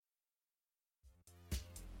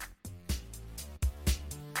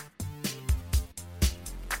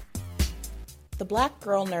The Black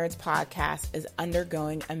Girl Nerds podcast is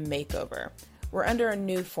undergoing a makeover. We're under a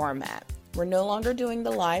new format. We're no longer doing the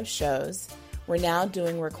live shows. We're now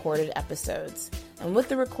doing recorded episodes. And with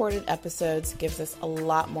the recorded episodes, gives us a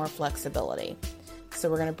lot more flexibility. So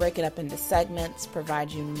we're going to break it up into segments, provide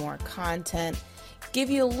you more content, give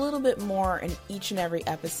you a little bit more in each and every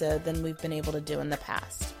episode than we've been able to do in the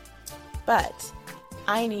past. But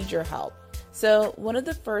I need your help. So one of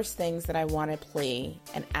the first things that I want to plea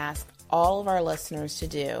and ask all of our listeners to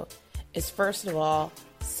do is, first of all,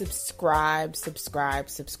 subscribe.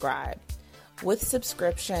 With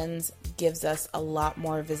subscriptions, gives us a lot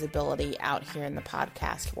more visibility out here in the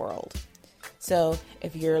podcast world. So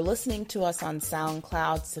if you're listening to us on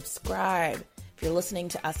SoundCloud, subscribe. If you're listening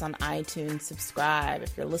to us on iTunes, subscribe.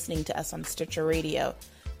 If you're listening to us on Stitcher Radio,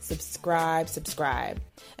 subscribe.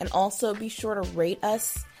 And also be sure to rate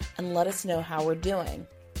us and let us know how we're doing.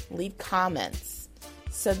 Leave comments.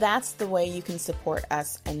 So that's the way you can support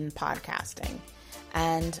us in podcasting.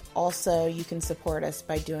 And also you can support us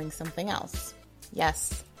by doing something else.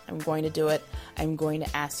 Yes, I'm going to do it. I'm going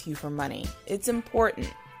to ask you for money. It's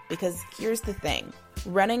important because here's the thing.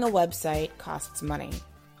 Running a website costs money.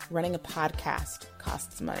 Running a podcast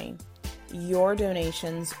costs money. Your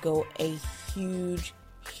donations go a huge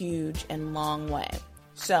and long way.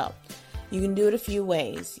 So you can do it a few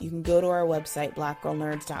ways. You can go to our website,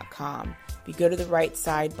 blackgirlnerds.com. If you go to the right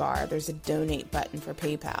sidebar, there's a donate button for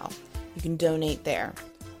PayPal. You can donate there.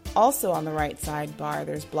 Also on the right sidebar,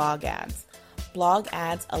 there's blog ads. Blog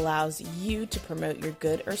ads allows you to promote your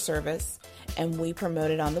good or service, and we promote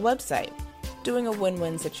it on the website, doing a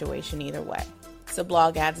win-win situation either way. So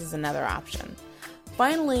blog ads is another option.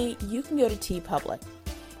 Finally, you can go to TeePublic.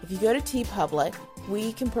 If you go to TeePublic,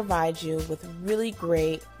 we can provide you with really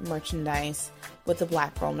great merchandise with the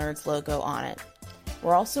Black Girl Nerds logo on it.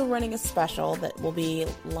 We're also running a special that will be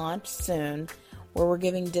launched soon where we're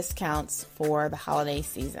giving discounts for the holiday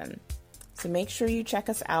season. So make sure you check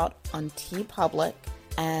us out on TeePublic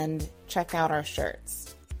and check out our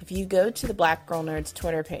shirts. If you go to the Black Girl Nerds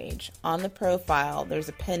Twitter page, on the profile, there's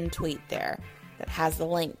a pinned tweet there that has the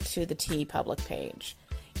link to the TeePublic page.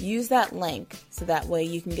 Use that link so that way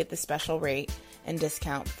you can get the special rate and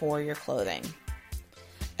discount for your clothing.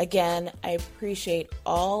 Again, I appreciate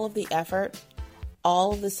all of the effort,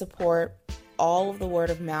 all of the support, all of the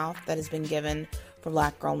word of mouth that has been given for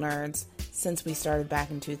Black Girl Nerds since we started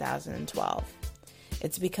back in 2012.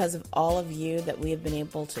 It's because of all of you that we have been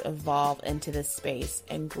able to evolve into this space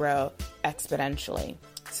and grow exponentially.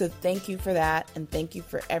 So thank you for that, and thank you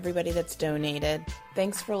for everybody that's donated.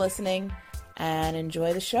 Thanks for listening, and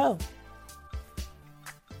enjoy the show.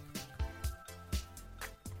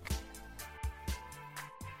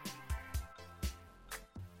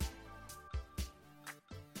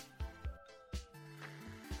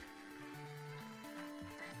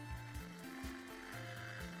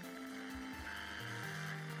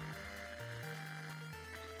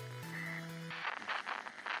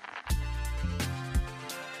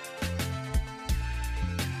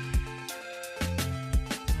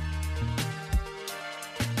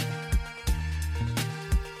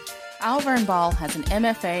 Alvern Ball has an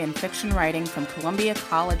MFA in fiction writing from Columbia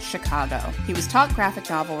College, Chicago. He was taught graphic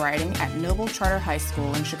novel writing at Noble Charter High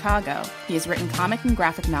School in Chicago. He has written comic and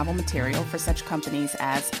graphic novel material for such companies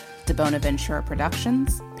as De Bonaventura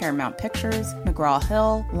Productions, Paramount Pictures,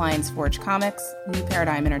 McGraw-Hill, Lions Forge Comics, New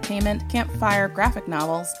Paradigm Entertainment, Campfire Graphic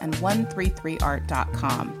Novels, and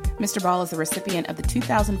 133art.com. Mr. Ball is the recipient of the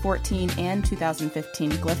 2014 and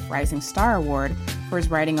 2015 Glyph Rising Star Award for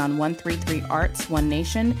his writing on 133 Arts, One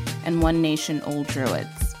Nation, and One Nation Old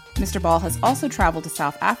Druids. Mr. Ball has also traveled to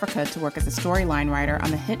South Africa to work as a storyline writer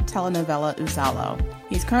on the hit telenovela Uzalo.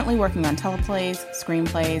 He's currently working on teleplays,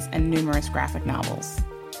 screenplays, and numerous graphic novels.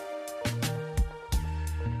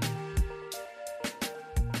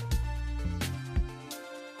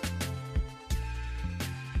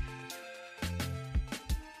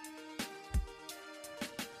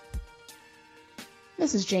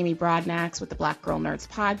 This is Jamie Broadnax with the Black Girl Nerds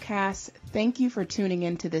podcast. Thank you for tuning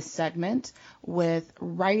into this segment with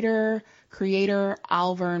writer, creator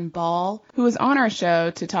Alvern Ball, who is on our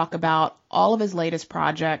show to talk about all of his latest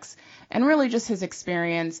projects and really just his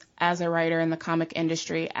experience as a writer in the comic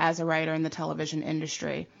industry, as a writer in the television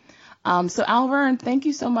industry. So Alvern, thank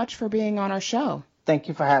you so much for being on our show. Thank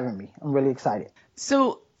you for having me. I'm really excited.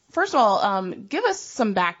 So first of all, give us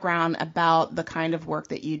some background about the kind of work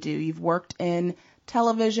that you do. You've worked in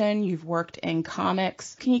television, you've worked in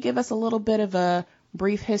comics. Can you give us a little bit of a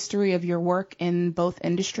brief history of your work in both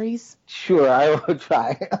industries? Sure, I will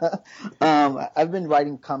try. I've been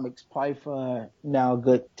writing comics probably for now a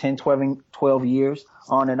good 10, 12 years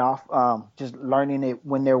on and off, just learning it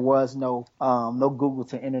when there was no Google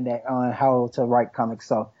to internet on how to write comics.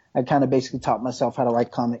 So I kind of basically taught myself how to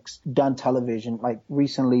write comics, done television, like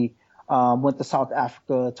recently went to South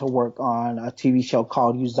Africa to work on a TV show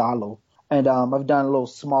called Uzalo. And I've done little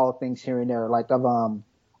small things here and there, like I've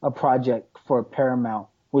a project for Paramount,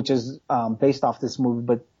 which is based off this movie,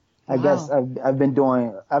 but I guess I've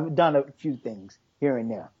done a few things here and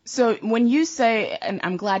there. So when you say, and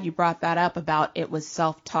I'm glad you brought that up about it was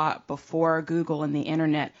self-taught before Google and the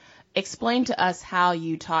internet, explain to us how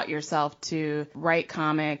you taught yourself to write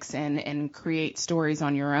comics and create stories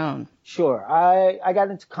on your own. Sure. I got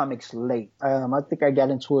into comics late. I think I got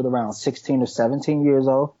into it around 16 or 17 years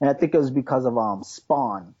old. And I think it was because of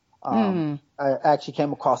Spawn. I actually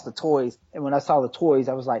came across the toys. And when I saw the toys,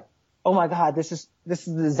 I was like, oh my God, this is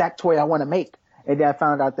the exact toy I want to make. And then I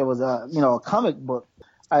found out there was a comic book.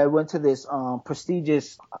 I went to this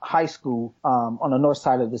prestigious high school on the north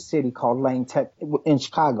side of the city called Lane Tech in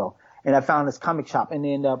Chicago. And I found this comic shop and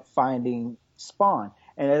ended up finding Spawn.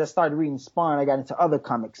 And as I started reading Spawn, I got into other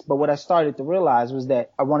comics. But what I started to realize was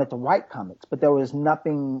that I wanted to write comics, but there was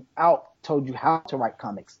nothing out told you how to write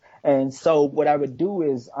comics. And so what I would do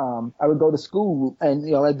is I would go to school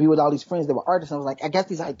and, I'd be with all these friends that were artists. And I was like, I got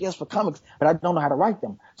these ideas for comics, but I don't know how to write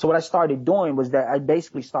them. So what I started doing was that I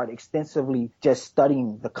basically started extensively just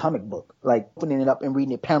studying the comic book, like opening it up and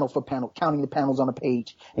reading it panel for panel, counting the panels on the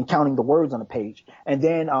page and counting the words on the page. And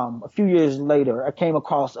then a few years later, I came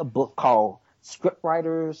across a book called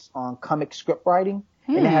Scriptwriters on Comic Script Writing.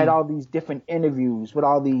 And it had all these different interviews with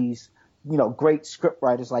all these great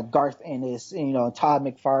scriptwriters like Garth Ennis, Todd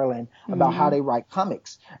McFarlane about how they write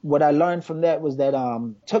comics. What I learned from that was that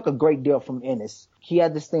took a great deal from Ennis. He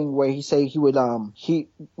had this thing where he said he would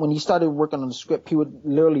when he started working on the script, he would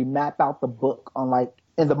literally map out the book on like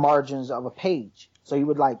in the margins of a page. So he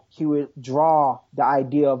would draw the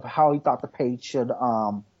idea of how he thought the page should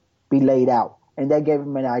be laid out. And that gave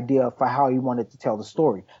him an idea for how he wanted to tell the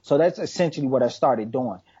story. So that's essentially what I started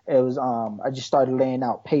doing. It was I just started laying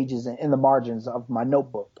out pages in the margins of my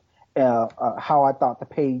notebook, how I thought the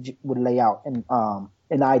page would lay out and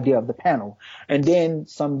an idea of the panel. And then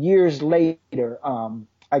some years later,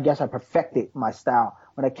 I guess I perfected my style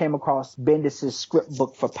when I came across Bendis' script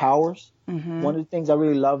book for Powers. One of the things I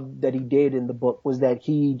really loved that he did in the book was that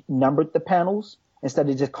he numbered the panels instead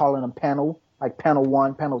of just calling them panel, like panel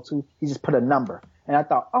 1, panel 2. He just put a number. And I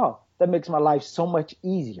thought, oh, that makes my life so much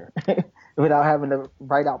easier without having to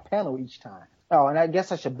write out panel each time. Oh, and I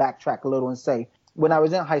guess I should backtrack a little and say, when I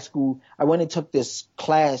was in high school, I went and took this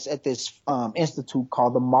class at this institute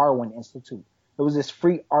called the Marwin Institute. It was this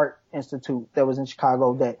free art institute that was in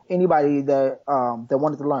Chicago that anybody that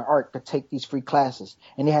wanted to learn art could take these free classes.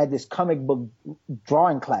 And they had this comic book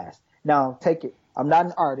drawing class. Now, take it. I'm not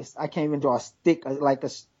an artist. I can't even draw a stick, like a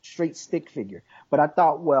straight stick figure. But I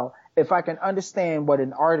thought, well, if I can understand what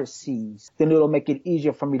an artist sees, then it'll make it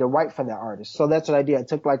easier for me to write for that artist. So that's what I did. I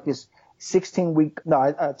took like this 16-week, no,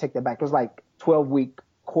 I take that back. It was like 12-week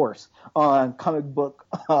course on comic book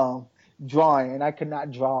drawing. And I could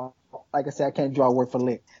not draw. Like I said, I can't draw word for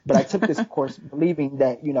lick. But I took this course believing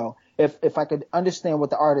that, if I could understand what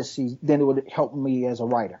the artist sees, then it would help me as a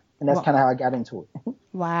writer. And that's kind of how I got into it.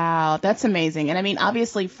 Wow, that's amazing. And I mean,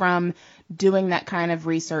 obviously from doing that kind of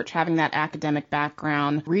research, having that academic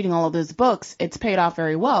background, reading all of those books, it's paid off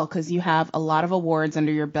very well because you have a lot of awards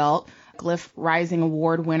under your belt. Glyph Rising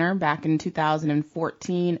Award winner back in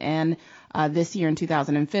 2014 and this year in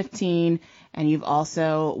 2015. And you've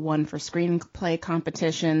also won for screenplay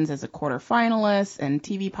competitions as a quarterfinalist and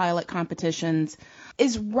TV pilot competitions.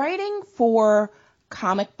 Is writing for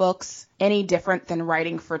comic books any different than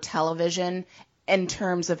writing for television in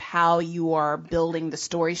terms of how you are building the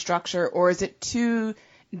story structure, or is it two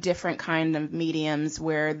different kind of mediums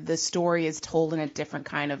where the story is told in a different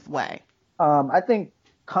kind of way? I think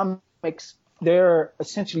comics, they're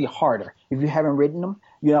essentially harder if you haven't written them.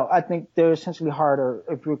 I think they're essentially harder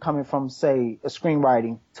if you're coming from, say, a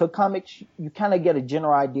screenwriting. To comics, you kind of get a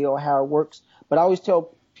general idea of how it works. But I always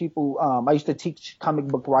tell people, I used to teach comic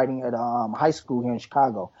book writing at high school here in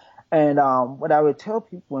Chicago. And what I would tell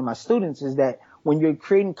people and my students is that when you're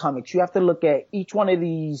creating comics, you have to look at each one of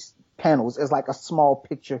these panels as like a small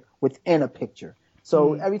picture within a picture.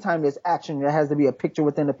 So every time there's action, there has to be a picture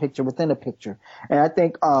within a picture within a picture. And I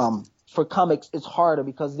think for comics, it's harder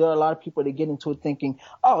because there are a lot of people that get into it thinking,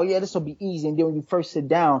 oh, yeah, this will be easy. And then when you first sit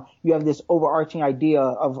down, you have this overarching idea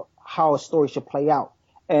of how a story should play out.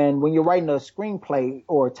 And when you're writing a screenplay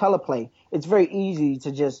or a teleplay, it's very easy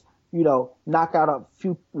to just, knock out a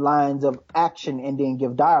few lines of action and then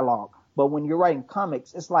give dialogue. But when you're writing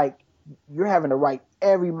comics, it's like you're having to write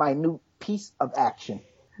every minute piece of action.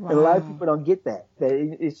 Wow. And a lot of people don't get that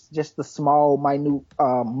it's just the small, minute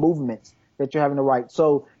movements that you're having to write.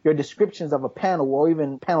 So your descriptions of a panel or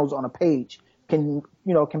even panels on a page can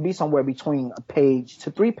be somewhere between a page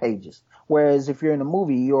to 3 pages. Whereas if you're in a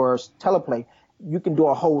movie or a teleplay, you can do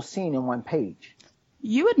a whole scene in 1 page.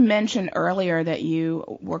 You had mentioned earlier that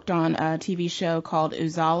you worked on a TV show called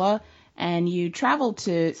Uzala, and you traveled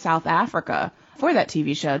to South Africa for that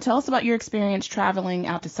TV show. Tell us about your experience traveling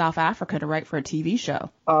out to South Africa to write for a TV show.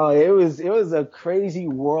 It was a crazy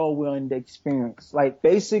whirlwind experience. Like,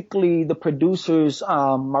 basically the producers,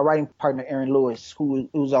 my writing partner, Aaron Lewis, who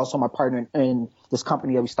was also my partner in this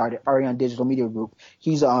company that we started, Arion Digital Media Group.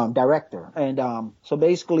 He's a director. And so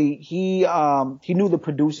basically he knew the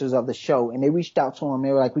producers of the show, and they reached out to him.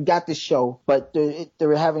 They were like, we got this show, but they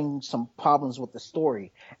were having some problems with the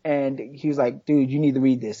story. And he was like, dude, you need to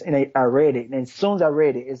read this. And I read it. And as soon as I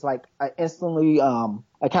read it, it's like I instantly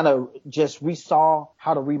I kind of just resaw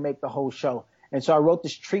how to remake the whole show. And so I wrote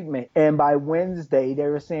this treatment, and by Wednesday they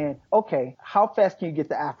were saying, okay, how fast can you get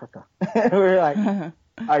to Africa? We were like,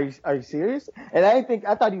 are you serious? And I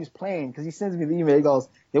thought he was playing, because he sends me the email. He goes,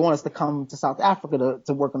 they want us to come to South Africa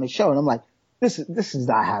to work on the show. And I'm like, this is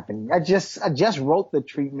not happening. I just wrote the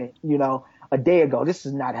treatment, a day ago. This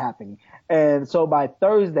is not happening. And so by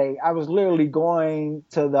Thursday, I was literally going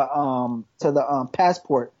to the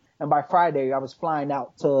passport. And by Friday, I was flying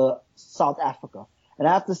out to South Africa. And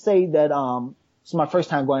I have to say that, it's my first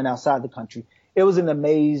time going outside the country. It was an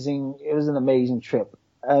amazing trip.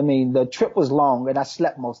 I mean, the trip was long, and I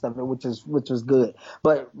slept most of it, which was good.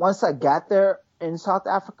 But once I got there in South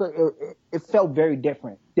Africa, it felt very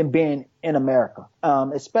different than being in America.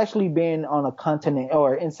 Especially being on a continent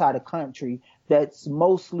or inside a country that's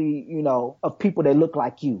mostly, of people that look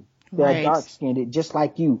like you. They're dark skinned, just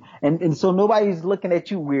like you. And so nobody's looking at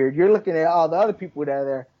you weird. You're looking at all the other people that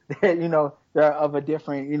are there, they're of a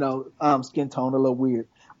different, skin tone, a little weird.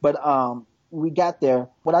 But, we got there.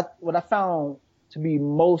 What I found to be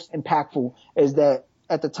most impactful is that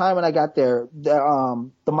at the time when I got there,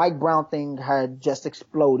 the Mike Brown thing had just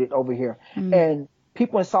exploded over here. Mm-hmm. And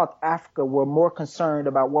people in South Africa were more concerned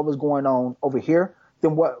about what was going on over here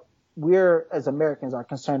than what we're as Americans are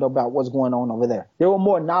concerned about what's going on over there. They were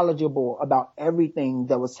more knowledgeable about everything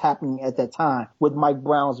that was happening at that time with Mike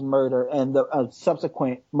Brown's murder and the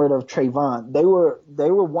subsequent murder of Trayvon. They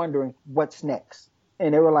were wondering what's next.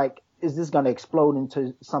 And they were like, is this going to explode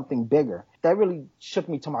into something bigger? That really shook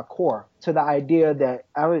me to my core, to the idea that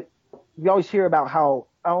we always hear about how,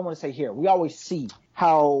 I don't want to say here, we always see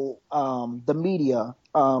how the media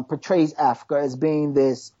portrays Africa as being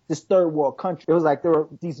this third world country. It was like there were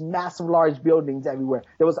these massive, large buildings everywhere.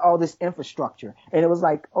 There was all this infrastructure. And it was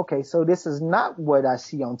like, okay, so this is not what I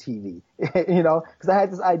see on TV, because I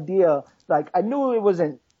had this idea, like I knew it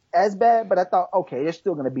wasn't as bad, but I thought, okay, there's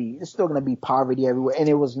still going to be poverty everywhere. And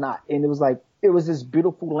it was not. And it was like, it was this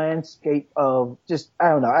beautiful landscape of just, I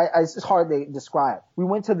don't know. It's hard to describe. We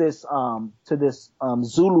went to this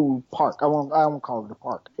Zulu park. I won't call it a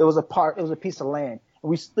park. It was a park. It was a piece of land. And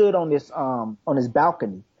we stood on this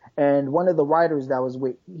balcony. And one of the writers that was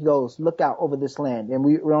with, he goes, look out over this land. And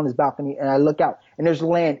we were on this balcony, and I look out, and there's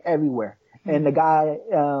land everywhere. Mm-hmm. And the guy,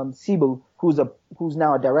 Sibu, who's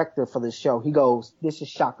now a director for this show, he goes, this is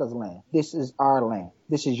Shaka's land. This is our land.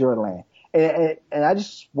 This is your land. And I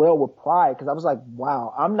just swelled with pride, because I was like,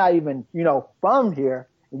 wow, I'm not even, from here.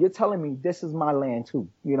 And you're telling me this is my land too,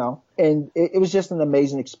 And it was just an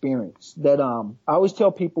amazing experience that, I always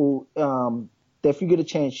tell people, that if you get a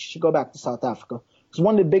chance, you should go back to South Africa. Because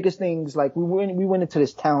one of the biggest things, like we went into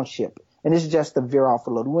this township, and this is just to veer off a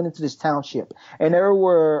little. We went into this township, and there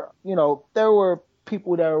were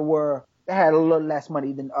people that had a little less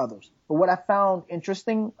money than others. But what I found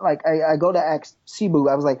interesting, like I go to ask Sibu,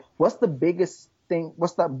 I was like, what's the biggest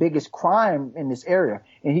crime in this area?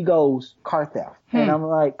 And he goes, car theft. And I'm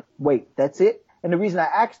like, wait, that's it? And the reason I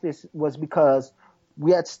asked this was because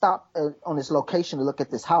we had stopped on this location to look at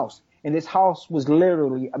this house. And this house was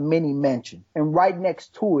literally a mini mansion. And right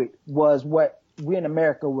next to it was what we in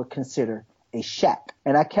America would consider a shack.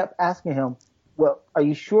 And I kept asking him, well, are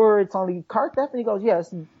you sure it's only car theft? And he goes, yeah, it's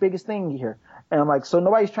the biggest thing here. And I'm like, so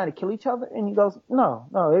nobody's trying to kill each other? And he goes, no,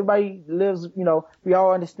 everybody lives, we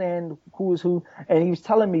all understand who is who. And he was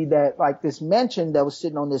telling me that like this mansion that was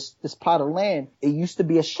sitting on this plot of land, it used to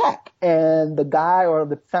be a shack. And the guy or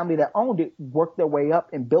the family that owned it worked their way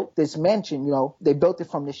up and built this mansion. They built it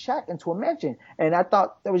from the shack into a mansion. And I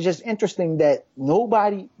thought that was just interesting that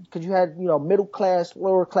nobody, because you had, middle class,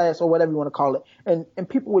 lower class, or whatever you want to call it, and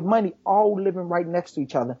people with money all living right next to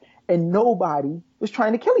each other. And nobody was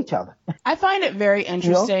trying to kill each other. I find it very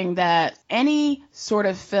interesting that any sort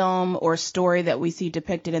of film or story that we see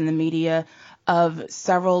depicted in the media of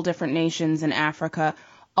several different nations in Africa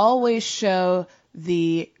always show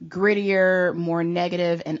the grittier, more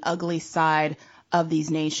negative and ugly side of these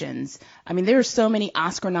nations. I mean, there are so many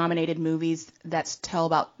Oscar-nominated movies that tell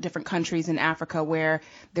about different countries in Africa where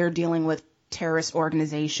they're dealing with terrorist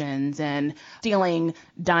organizations and stealing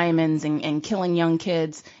diamonds and killing young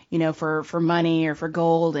kids, for money or for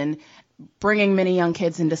gold, and bringing many young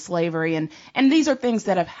kids into slavery. And these are things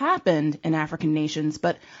that have happened in African nations.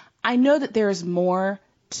 But I know that there's more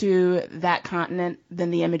to that continent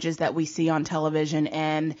than the images that we see on television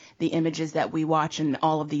and the images that we watch in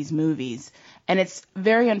all of these movies. And it's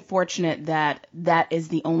very unfortunate that that is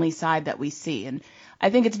the only side that we see. And I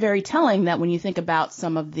think it's very telling that when you think about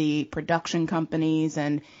some of the production companies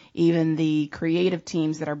and even the creative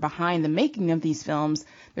teams that are behind the making of these films,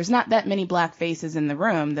 there's not that many black faces in the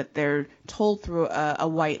room, that they're told through a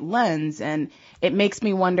white lens. And it makes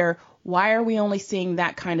me wonder, why are we only seeing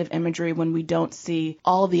that kind of imagery when we don't see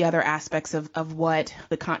all the other aspects of what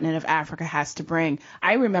the continent of Africa has to bring?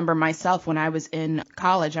 I remember myself when I was in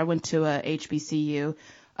college, I went to a HBCU,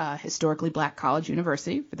 historically black college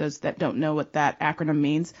university, for those that don't know what that acronym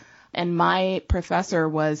means. And my professor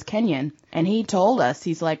was Kenyan, and he told us,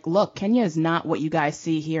 he's like, look, Kenya is not what you guys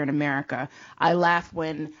see here in America. I laugh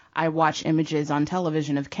when I watch images on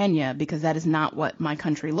television of Kenya because that is not what my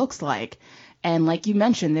country looks like. And like you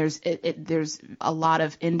mentioned, there's a lot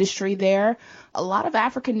of industry there. A lot of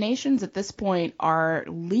African nations at this point are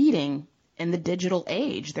leading in the digital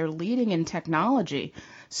age. They're leading in technology.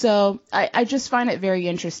 So I just find it very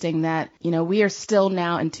interesting that, we are still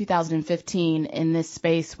now in 2015 in this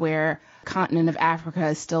space where continent of Africa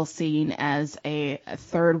is still seen as a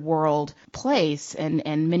third world place,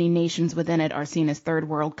 and many nations within it are seen as third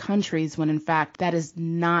world countries, when in fact that is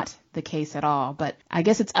not the case at all. But I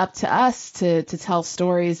guess it's up to us to tell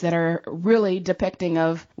stories that are really depicting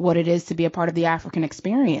of what it is to be a part of the African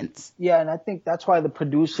experience. Yeah, and I think that's why the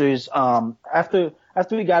producers, after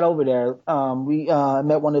we got over there, we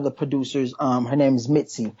met one of the producers. Her name is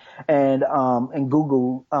Mitzi, and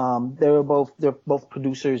Google. They're both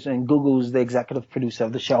producers, and Google's the executive producer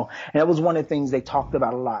of the show. And that was one of the things they talked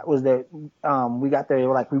about a lot. Was that we got there, they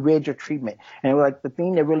were like, we read your treatment, and they were like, the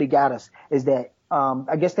thing that really got us is that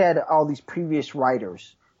I guess they had all these previous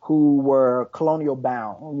writers who were colonial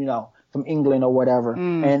bound, from England or whatever,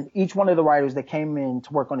 and each one of the writers that came in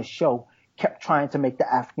to work on the show kept trying to make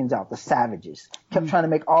the Africans out, the savages, kept trying to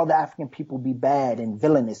make all the African people be bad and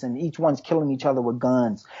villainous, and each one's killing each other with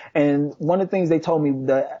guns. And one of the things they told me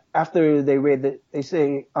that after they read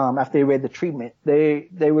the treatment,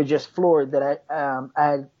 they were just floored that I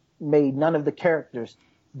had made none of the characters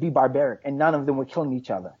be barbaric, and none of them were killing each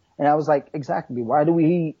other. And I was like, exactly. Why do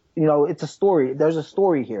we, it's a story. There's a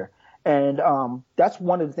story here. And that's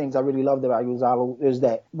one of the things I really loved about Gonzalo, is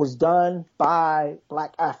that it was done by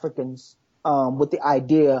Black Africans with the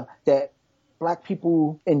idea that Black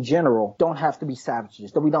people in general don't have to be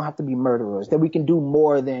savages, that we don't have to be murderers, that we can do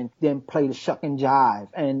more than play the shuck and jive.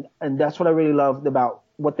 And that's what I really loved about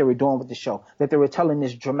what they were doing with the show, that they were telling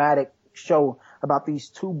this dramatic show about these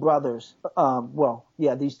two brothers,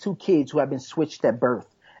 these two kids who have been switched at birth.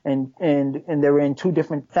 And they were in two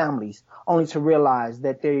different families, only to realize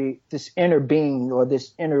that this inner being, or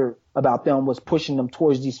this inner about them, was pushing them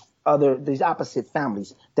towards these opposite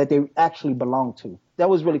families that they actually belong to. That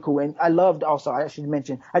was really cool. And I loved also, I should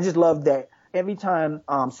mention, I just loved that every time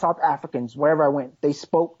South Africans, wherever I went, they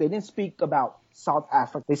didn't speak about South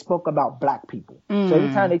Africa, they spoke about Black people. So every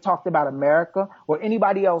time they talked about America or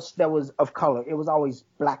anybody else that was of color, it was always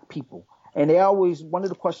Black people. And one of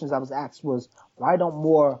the questions I was asked was, why don't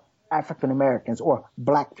more African Americans or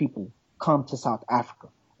Black people come to South Africa?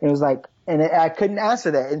 And it was like, and I couldn't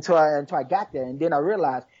answer that until I got there. And then I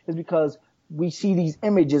realized it's because we see these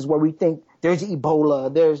images where we think there's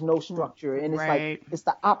Ebola, there's no structure, and it's like, it's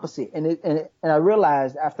the opposite. And I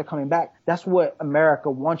realized after coming back, that's what America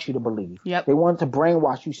wants you to believe. Yep. They want to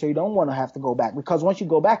brainwash you so you don't want to have to go back. Because once you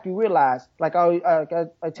go back, you realize, like I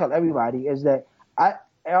tell everybody, is that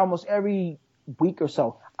almost every week or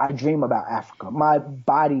so, I dream about Africa. My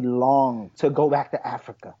body longs to go back to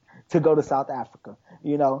Africa. to go to South Africa,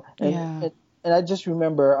 you know, and I just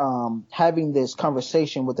remember having this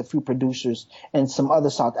conversation with a few producers and some other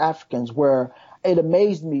South Africans where it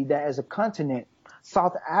amazed me that as a continent,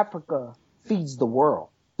 South Africa feeds the world.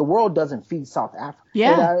 The world doesn't feed South Africa.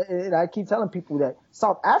 Yeah. And I keep telling people that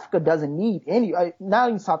South Africa doesn't need not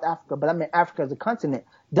even South Africa, but I mean Africa as a continent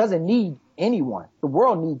doesn't need anyone. The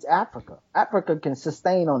world needs Africa. Africa can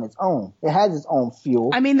sustain on its own. It has its own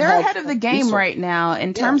fuel. I mean, they're ahead of the game right now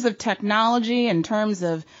in terms of technology, in terms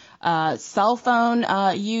of cell phone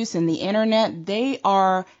use and the internet. They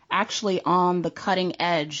are actually on the cutting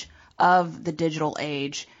edge of the digital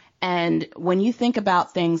age. And when you think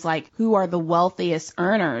about things like who are the wealthiest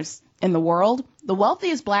earners in the world, the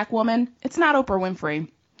wealthiest black woman, it's not Oprah Winfrey.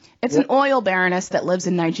 It's an oil baroness that lives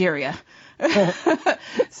in Nigeria.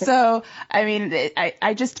 So, I mean,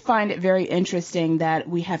 I just find it very interesting that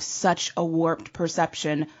we have such a warped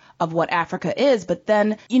perception of what Africa is. But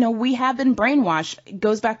then, you know, we have been brainwashed. It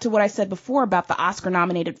goes back to what I said before about the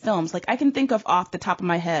Oscar-nominated films. Like, I can think of off the top of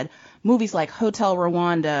my head movies like Hotel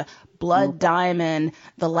Rwanda, Blood Diamond,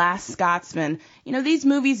 The Last Scotsman. You know, these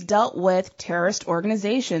movies dealt with terrorist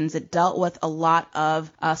organizations. It dealt with a lot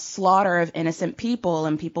of slaughter of innocent people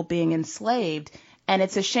and people being enslaved. And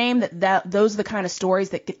it's a shame that those are the kind of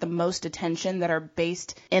stories that get the most attention that are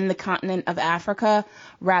based in the continent of Africa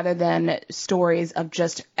rather than stories of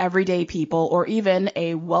just everyday people or even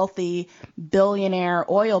a wealthy billionaire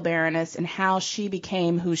oil baroness and how she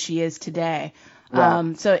became who she is today.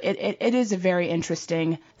 Wow. So it is a very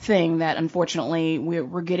interesting thing that unfortunately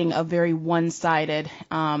we're getting a very one-sided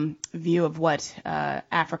view of what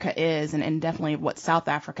Africa is and definitely what South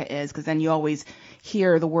Africa is, because then you always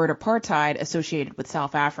hear the word apartheid associated with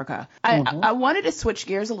South Africa. I wanted to switch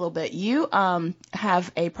gears a little bit. You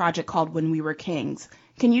have a project called When We Were Kings.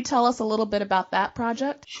 Can you tell us a little bit about that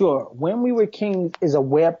project? Sure. When We Were Kings is a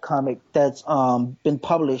webcomic that's been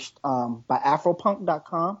published by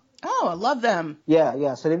Afropunk.com. Oh, I love them.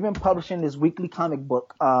 Yeah. So they've been publishing this weekly comic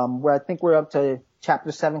book, where I think we're up to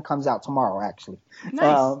chapter 7 comes out tomorrow, actually.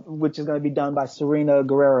 Nice. Which is going to be done by Serena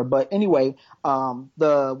Guerrera. But anyway, the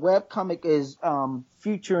webcomic is,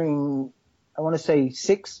 featuring, I want to say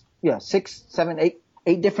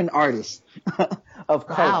 8 different artists of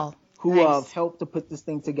color who have helped to put this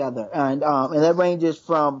thing together. And that ranges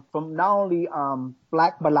from not only,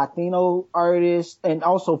 Black but Latino artists and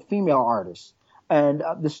also female artists. And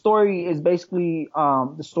the story is basically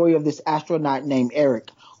the story of this astronaut named Eric,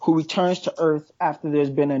 who returns to Earth after there's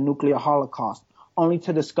been a nuclear holocaust, only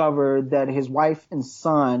to discover that his wife and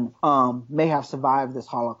son may have survived this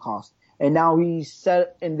holocaust. And now he's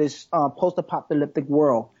set in this post-apocalyptic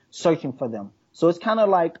world searching for them. So it's kind of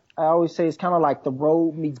like, I always say, it's kind of like The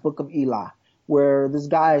Road meets Book of Eli, where this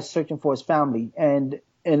guy is searching for his family. And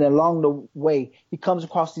along the way, he comes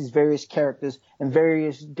across these various characters and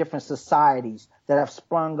various different societies that have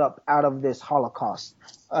sprung up out of this holocaust,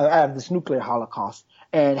 out of this nuclear holocaust,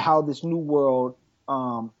 and how this new world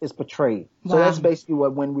is portrayed. Wow. So that's basically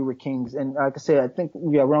what When We Were Kings. And like I said, I think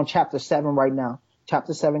we're on chapter 7 right now.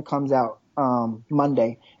 Chapter 7 comes out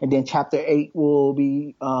Monday, and then chapter 8 will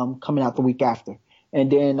be coming out the week after.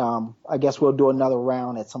 And then I guess we'll do another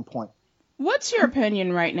round at some point. What's your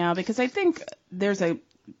opinion right now? Because I think there's a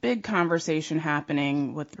big conversation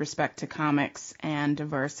happening with respect to comics and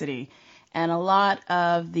diversity. And a lot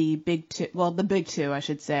of the big two, I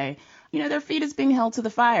should say, you know, their feet is being held to the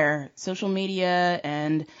fire. Social media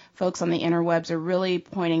and folks on the interwebs are really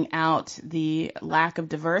pointing out the lack of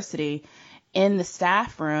diversity in the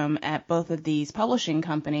staff room at both of these publishing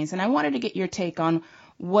companies. And I wanted to get your take on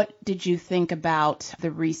what did you think about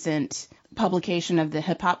the recent publication of the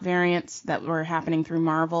hip hop variants that were happening through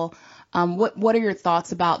Marvel? What are your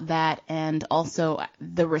thoughts about that, and also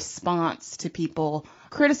the response to people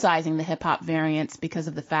criticizing the hip hop variants because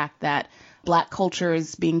of the fact that Black culture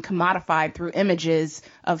is being commodified through images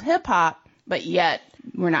of hip hop, but yet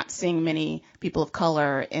we're not seeing many people of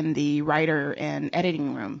color in the writer and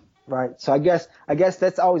editing room? Right. So I guess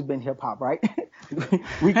that's always been hip hop, right?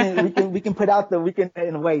 we can put out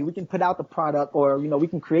the product, or, you know, we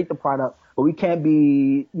can create the product, but we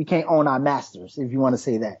can't own our masters, if you want to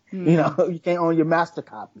say that. Mm. You know, you can't own your master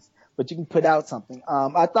copies, but you can put out something.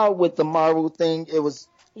 I thought with the Marvel thing, it was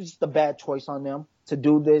just a bad choice on them to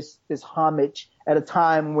do this homage at a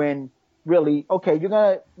time when really, okay, you're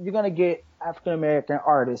gonna get African American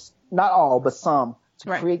artists, not all, but some,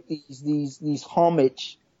 to create these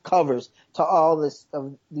homage covers to all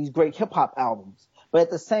these great hip hop albums. But at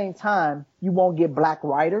the same time, you won't get Black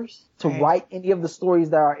writers to write any of the stories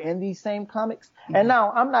that are in these same comics. Mm-hmm. And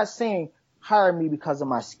now I'm not saying hire me because of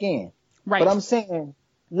my skin, but I'm saying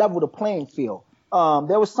level the playing field.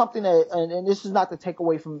 there was something that, and this is not to take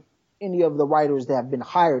away from any of the writers that have been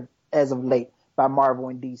hired as of late by Marvel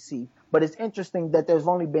and DC, but it's interesting that there's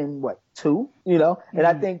only been two, and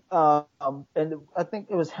I think, and I think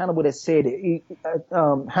it was Hannibal that said it.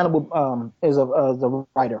 Hannibal, is a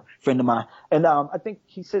writer friend of mine. And, I think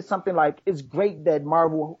he said something like, it's great that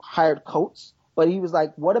Marvel hired Coates, but he was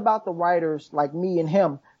like, what about the writers like me and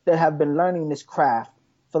him that have been learning this craft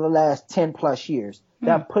for the last 10 plus years, that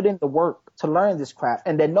have put in the work to learn this craft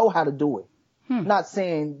and that know how to do it? Not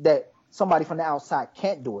saying that somebody from the outside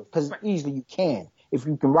can't do it, because easily you can. If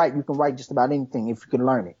you can write just about anything if you can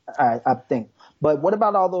learn it, I think. But what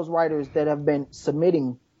about all those writers that have been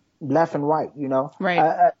submitting left and right,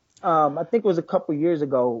 Right. I think it was a couple years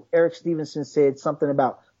ago, Eric Stevenson said something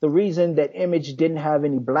about the reason that Image didn't have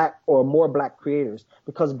any black or more black creators,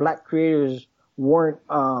 because black creators weren't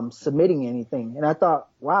submitting anything. And I thought,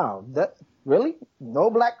 wow, that really? No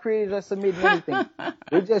black creators are submitting anything.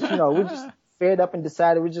 we're just fed up and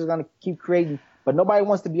decided we're just going to keep creating. But nobody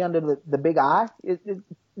wants to be under the big eye. It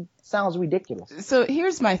sounds ridiculous. So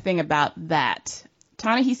here's my thing about that.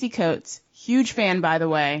 Ta-Nehisi Coates, huge fan, by the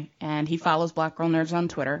way, and he follows Black Girl Nerds on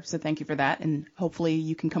Twitter, so thank you for that, and hopefully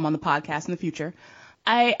you can come on the podcast in the future.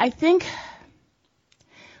 I think,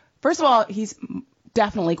 first of all, he's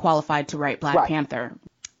definitely qualified to write Black Panther.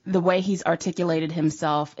 The way he's articulated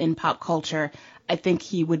himself in pop culture, I think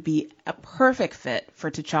he would be a perfect fit for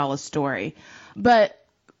T'Challa's story. But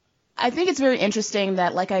I think it's very interesting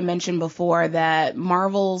that, like I mentioned before, that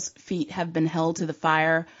Marvel's feet have been held to the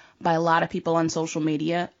fire by a lot of people on social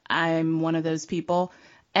media. I'm one of those people.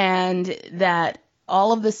 And that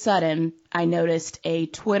all of a sudden I noticed a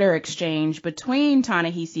Twitter exchange between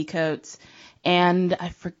Ta-Nehisi Coates and I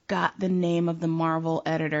forgot the name of the Marvel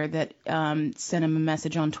editor that sent him a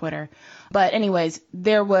message on Twitter. But anyways,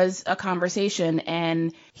 there was a conversation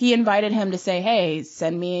and he invited him to say, hey,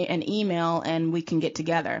 send me an email and we can get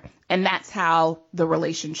together. And that's how the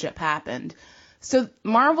relationship happened. So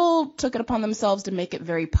Marvel took it upon themselves to make it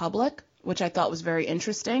very public, which I thought was very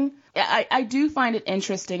interesting. I do find it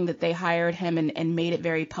interesting that they hired him and made it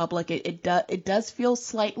very public. It does feel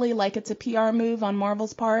slightly like it's a PR move on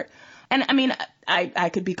Marvel's part. And I mean, I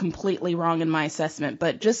could be completely wrong in my assessment,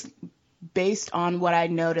 but just based on what I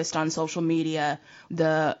noticed on social media,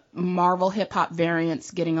 the Marvel hip hop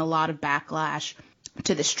variants getting a lot of backlash,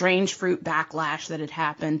 to the Strange Fruit backlash that had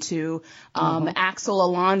happened, to Axel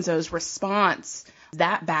Alonso's response,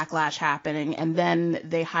 that backlash happening, and then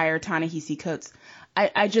they hired Ta-Nehisi Coates.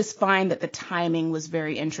 I just find that the timing was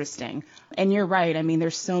very interesting. And you're right. I mean,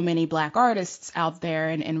 there's so many black artists out there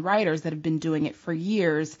and writers that have been doing it for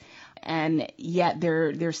years, and yet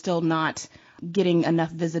they're still not getting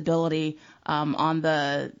enough visibility from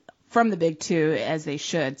the big two as they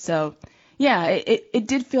should. So yeah, it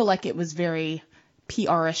did feel like it was very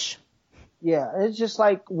PR-ish. Yeah, it's just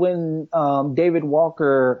like when David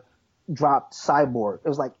Walker dropped Cyborg. It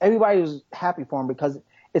was like everybody was happy for him because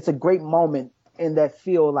it's a great moment in that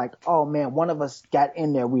feel like, oh man, one of us got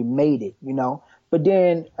in there, we made it, But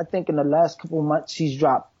then I think in the last couple of months he's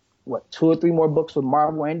dropped 2 or 3 more books with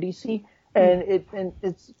Marvel and DC, and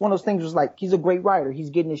it's one of those things. Was like, he's a great writer,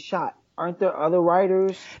 he's getting his shot. Aren't there other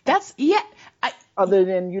writers? Other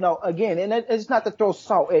than again, and it's not to throw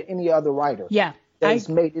salt at any other writer. Yeah. That's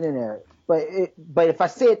made it in there. But if I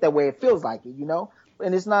say it that way, it feels like it,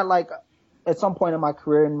 And it's not like at some point in my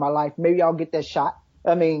career, in my life, maybe I'll get that shot.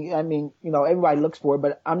 I mean, everybody looks for it,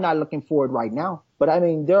 but I'm not looking for it right now. But I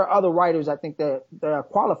mean, there are other writers I think that are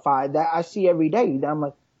qualified that I see every day that I'm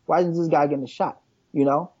like, why isn't this guy getting a shot?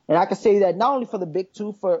 And I can say that not only for the big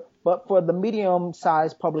two, but for the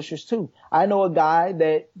medium-sized publishers too. I know a guy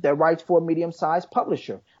that writes for a medium-sized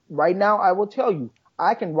publisher. Right now, I will tell you,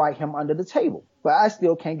 I can write him under the table, but I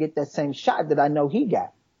still can't get that same shot that I know he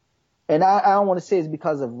got. And I don't want to say it's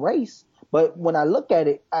because of race, but when I look at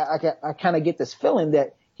it, I kind of get this feeling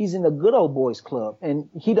that he's in the good old boys club and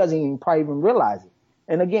he doesn't probably even realize it.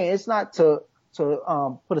 And again, it's not to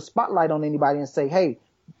put a spotlight on anybody and say, hey,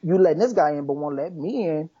 you letting this guy in but won't let me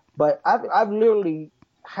in. But I've literally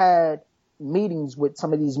had meetings with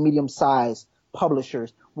some of these medium-sized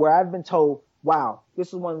publishers where I've been told, wow, this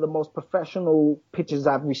is one of the most professional pitches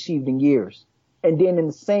I've received in years. And then in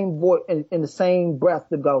the same voice, in the same breath,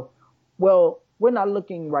 to go, well, we're not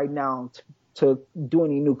looking right now to do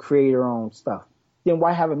any new creator-owned stuff. Then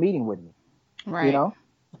why have a meeting with me? Right.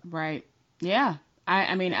 Right. Yeah.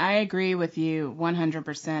 I mean, I agree with you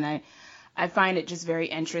 100%. I find it just very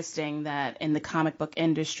interesting that in the comic book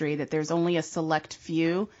industry that there's only a select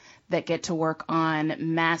few that get to work on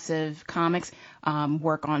massive comics,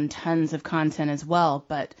 work on tons of content as well.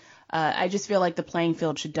 But I just feel like the playing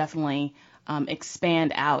field should definitely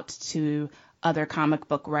expand out to other comic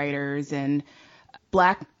book writers and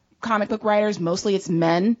Black comic book writers. Mostly it's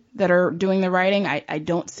men that are doing the writing. I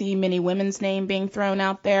don't see many women's name being thrown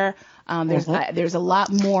out there. There's a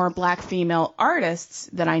lot more Black female artists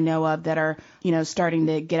that I know of that are, starting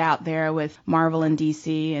to get out there with Marvel and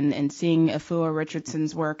DC and seeing Afua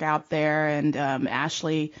Richardson's work out there and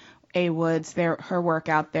Ashley A. Wood's, her work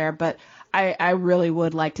out there. But I really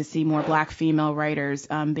would like to see more Black female writers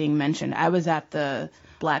being mentioned. I was at the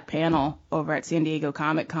Black panel over at San Diego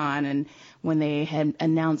Comic-Con, and when they had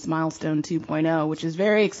announced Milestone 2.0, which is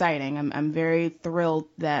very exciting. I'm very thrilled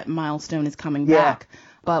that Milestone is coming back.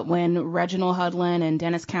 But when Reginald Hudlin and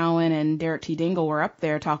Dennis Cowan and Derek T. Dingle were up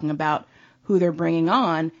there talking about who they're bringing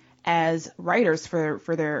on as writers for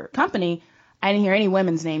their company, I didn't hear any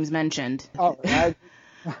women's names mentioned. Oh,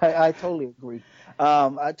 I totally agree.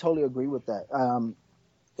 I totally agree with that.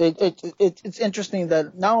 It's interesting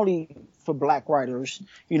that not only for Black writers,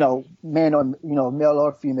 men or male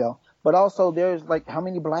or female, but also there's like how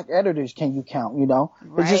many Black editors can you count?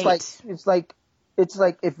 Right. It's like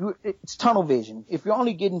it's tunnel vision. If you're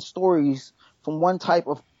only getting stories from one type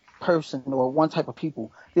of person or one type of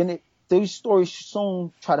people, then these stories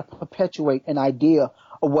soon try to perpetuate an idea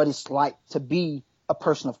of what it's like to be a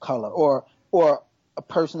person of color or a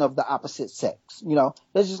person of the opposite sex.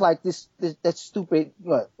 There's just like this that stupid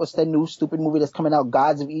what's that new stupid movie that's coming out,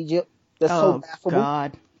 Gods of Egypt? That's so laughable.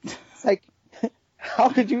 God. It's like how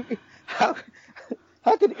could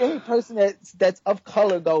any person that's of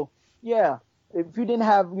color go, yeah, if you didn't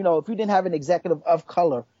have an executive of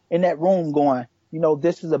color in that room going,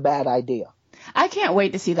 this is a bad idea. I can't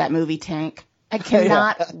wait to see that movie, Tank. I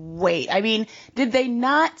cannot wait. I mean, did they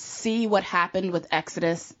not see what happened with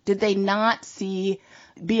Exodus? Did they not be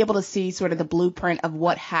able to see sort of the blueprint of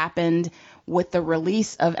what happened with the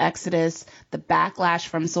release of Exodus, the backlash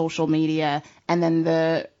from social media, and then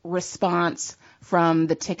the response from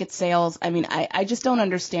the ticket sales? I mean, I just don't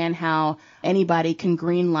understand how anybody can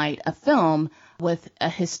greenlight a film with a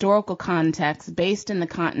historical context based in the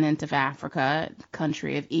continent of Africa,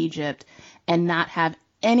 country of Egypt, and not have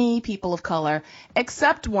any people of color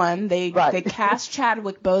except one. They cast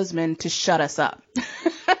Chadwick Boseman to shut us up.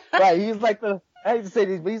 Right. He's like I hate to say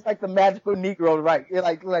this, but he's like the magical Negro, right?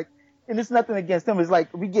 Like, and it's nothing against him. It's like,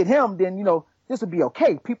 if we get him, then, this will be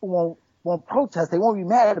okay. People won't protest. They won't be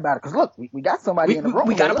mad about it. Cause look, we got somebody in the room.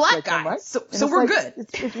 We got a Black guy. Him, right? So we're good.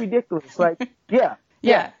 It's ridiculous. Like, yeah.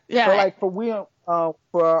 So like for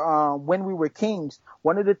When We Were Kings,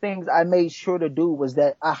 one of the things I made sure to do was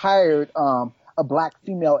that I hired, a Black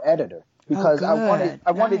female editor because I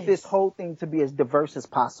wanted this whole thing to be as diverse as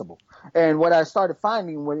possible. And what I started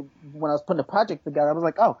finding when I was putting the project together, I was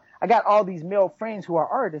like, oh, I got all these male friends who are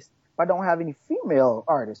artists, but I don't have any female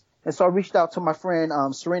artists. And so I reached out to my friend,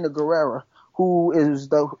 Serena Guerrera, who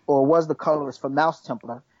was the colorist for Mouse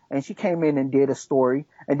Templar. And she came in and did a story.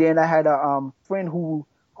 And then I had a friend who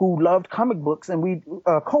loved comic books, and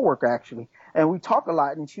a coworker actually. And we talk a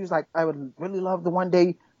lot, and she was like, I would really love to one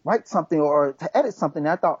day write something or to edit something. And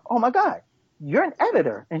I thought, oh my God, you're an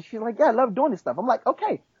editor. And she's like, yeah, I love doing this stuff. I'm like,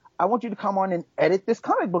 okay, I want you to come on and edit this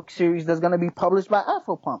comic book series that's going to be published by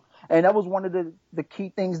Afropunk. And that was one of the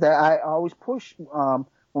key things that I always push when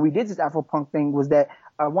we did this Afropunk thing, was that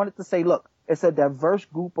I wanted to say, look, it's a diverse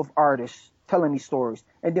group of artists telling these stories.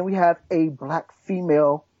 And then we have a Black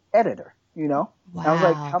female editor. Wow. And I was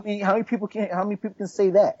like, how many people can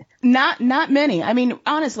say that? Not many. I mean,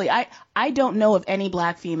 honestly, I don't know of any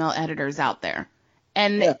Black female editors out there.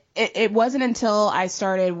 And it wasn't until I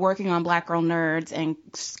started working on Black Girl Nerds and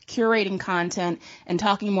curating content and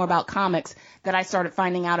talking more about comics that I started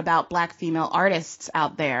finding out about Black female artists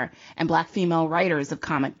out there and Black female writers of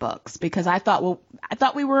comic books, because I thought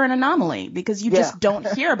we were an anomaly because you just don't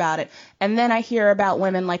hear about it. And then I hear about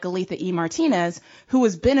women like Aletha E. Martinez, who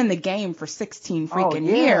has been in the game for 16 freaking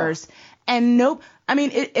years. And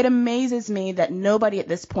it amazes me that nobody at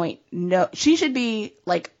this point she should be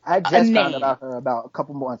like I just found about her about a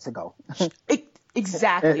couple months ago.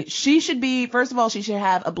 Exactly. She should be, first of all, she should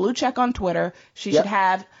have a blue check on Twitter. She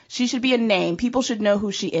should be a name. People should know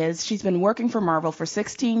who she is. She's been working for Marvel for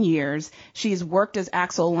 16 years. She's worked as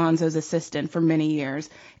Axel Alonso's assistant for many years.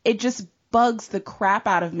 It just bugs the crap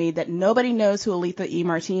out of me that nobody knows who Aletha E.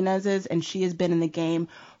 Martinez is, and she has been in the game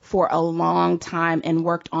for a long time and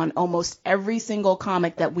worked on almost every single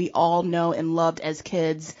comic that we all know and loved as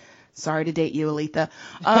kids. Sorry to date you, Aletha.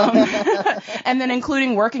 And then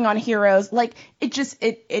including working on Heroes. Like,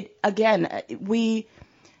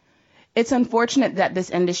 It's unfortunate that this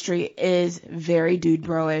industry is very dude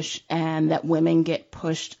bro-ish and that women get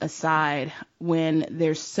pushed aside when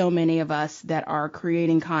there's so many of us that are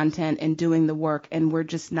creating content and doing the work and we're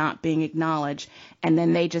just not being acknowledged. And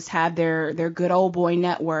then they just have their good old boy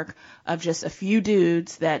network of just a few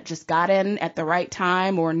dudes that just got in at the right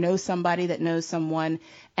time or know somebody that knows someone,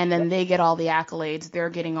 and then they get all the accolades. They're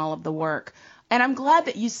getting all of the work. And I'm glad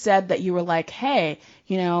that you said that you were like, hey,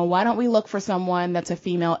 why don't we look for someone that's a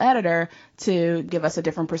female editor to give us a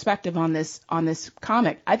different perspective on this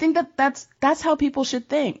comic? I think that's how people should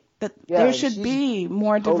think, that there should be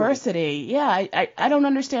more diversity. Yeah, I don't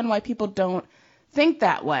understand why people don't think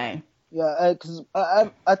that way. Yeah, because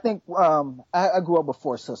I think I grew up with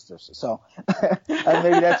 4 sisters, so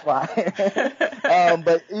maybe that's why.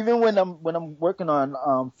 But even when I'm working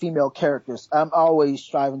on female characters, I'm always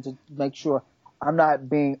striving to make sure I'm not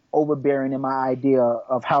being overbearing in my idea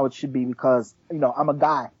of how it should be, because I'm a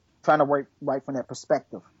guy trying to write from that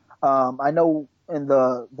perspective. I know in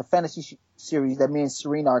the fantasy series that me and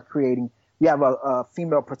Serena are creating, we have a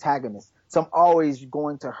female protagonist. So I'm always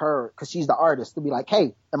going to her, because she's the artist, to be like,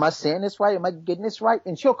 hey, am I saying this right? Am I getting this right?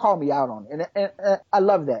 And she'll call me out on it. And I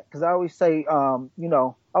love that, because I always say, I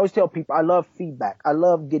always tell people I love feedback. I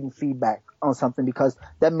love getting feedback on something, because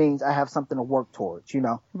that means I have something to work towards,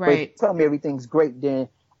 Right. But if you tell me everything's great, then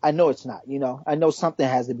I know it's not, I know something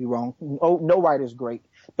has to be wrong. No writer's great.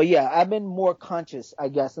 But yeah, I've been more conscious, I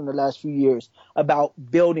guess, in the last few years about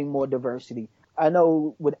building more diversity. I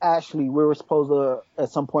know with Ashley, we were supposed to, at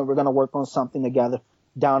some point, we're going to work on something together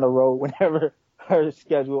down the road whenever her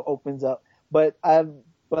schedule opens up.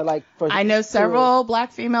 I know several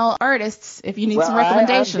Black female artists, if you need some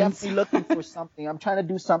recommendations. I'm definitely looking for something. I'm trying to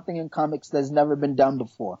do something in comics that's never been done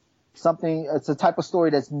before. It's a type of story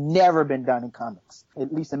that's never been done in comics,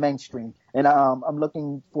 at least in mainstream. And I'm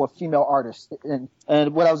looking for a female artist. And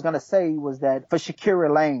what I was going to say was that for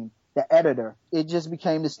Shakira Lane, the editor, it just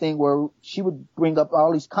became this thing where she would bring up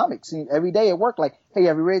all these comics every day at work, like, hey,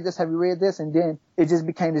 have you read this? Have you read this? And then it just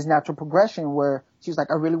became this natural progression where she's like,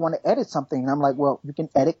 I really want to edit something. And I'm like, well, you can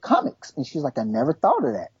edit comics. And she's like, I never thought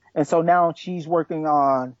of that. And so now she's working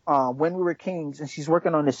on When We Were Kings, and she's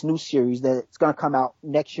working on this new series that's going to come out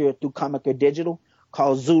next year through Comic or Digital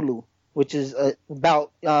called Zulu, which is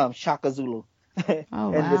about Shaka Zulu.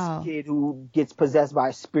 Oh, and this kid who gets possessed by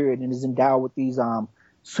a spirit and is endowed with these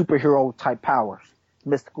superhero type powers,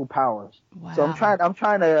 mystical powers. Wow. So I'm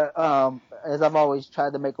trying to, as I've always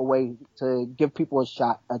tried to make a way to give people a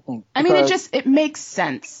shot, I think. I mean, it makes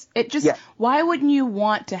sense. Why wouldn't you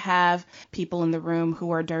want to have people in the room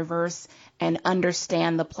who are diverse and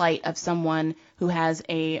understand the plight of someone who has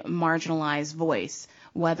a marginalized voice?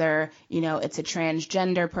 Whether, it's a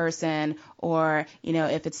transgender person or,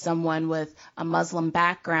 if it's someone with a Muslim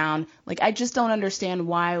background. Like, I just don't understand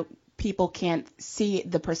why people can't see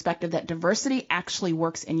the perspective that diversity actually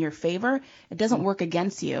works in your favor. It doesn't work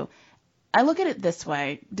against you. I look at it this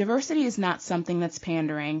way. Diversity is not something that's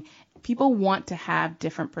pandering. People want to have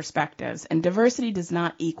different perspectives, and diversity does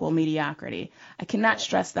not equal mediocrity. I cannot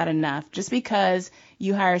stress that enough. Just because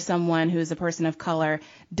you hire someone who is a person of color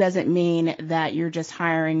doesn't mean that you're just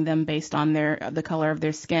hiring them based on the color of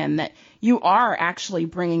their skin, that you are actually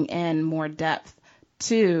bringing in more depth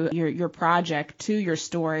to your project, to your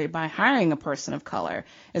story by hiring a person of color.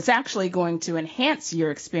 It's actually going to enhance your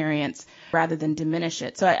experience rather than diminish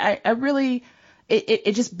it. So I really,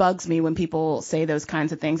 it just bugs me when people say those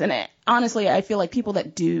kinds of things. And honestly, I feel like people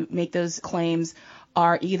that do make those claims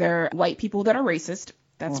are either white people that are racist.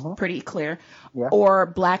 That's pretty clear. Yeah. Or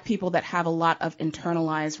Black people that have a lot of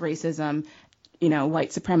internalized racism.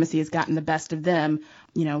 White supremacy has gotten the best of them,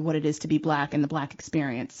 what it is to be Black and the Black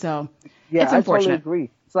experience. So yeah, it's unfortunate. I totally agree.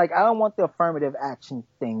 It's like, I don't want the affirmative action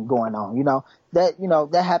thing going on,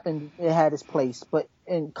 that happened. It had its place, but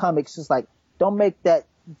in comics, it's like, don't make that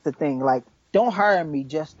the thing. Like, don't hire me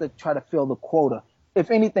just to try to fill the quota. If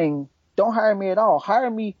anything, don't hire me at all. Hire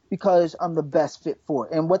me because I'm the best fit for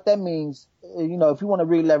it. And what that means, if you want to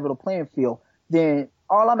really level the playing field, then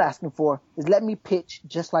all I'm asking for is let me pitch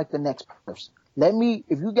just like the next person.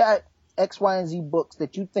 If you got X, Y, and Z books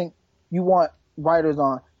that you think you want writers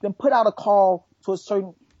on, then put out a call to a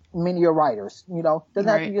certain many of writers. Doesn't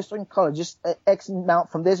have to be a certain color, just X amount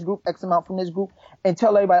from this group, X amount from this group, and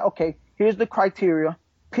tell everybody, okay, here's the criteria.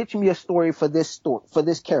 Pitch me a story for this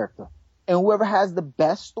character, and whoever has the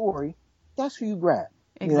best story, that's who you grab.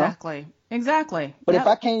 Exactly. But if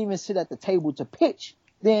I can't even sit at the table to pitch,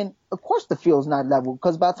 then of course the field's not level,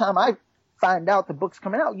 because by the time I find out the book's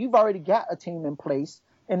coming out, you've already got a team in place,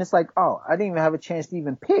 and it's like, oh, I didn't even have a chance to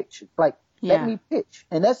even pitch. Like, let me pitch.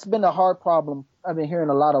 And that's been a hard problem I've been hearing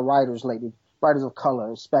a lot of writers lately. writers of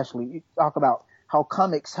color, especially. You talk about how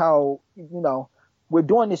comics, we're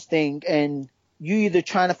doing this thing and you either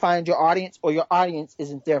trying to find your audience or your audience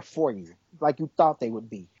isn't there for you like you thought they would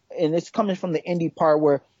be. And it's coming from the indie part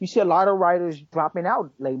where you see a lot of writers dropping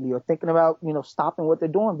out lately or thinking about, stopping what they're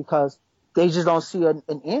doing because they just don't see an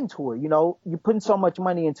end to it. You're putting so much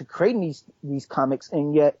money into creating these comics,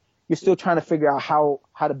 and yet you're still trying to figure out how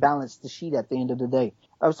to balance the sheet at the end of the day.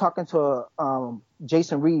 I was talking to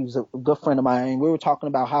Jason Reeves, a good friend of mine, and we were talking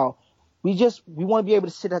about how we want to be able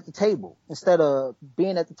to sit at the table instead of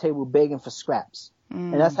being at the table begging for scraps.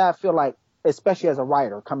 And that's how I feel like, especially as a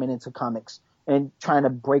writer coming into comics and trying to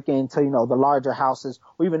break into, the larger houses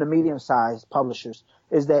or even the medium-sized publishers,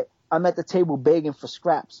 is that I'm at the table begging for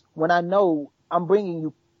scraps when I know I'm bringing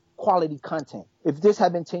you quality content. If this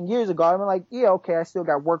had been 10 years ago, I'm like, yeah, okay, I still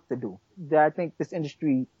got work to do. That I think this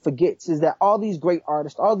industry forgets is that all these great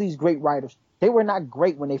artists, all these great writers, they were not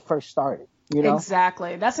great when they first started.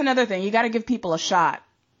 Exactly. That's another thing. You got to give people a shot.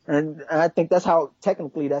 And I think that's how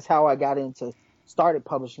I got started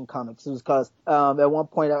publishing comics. It was because at one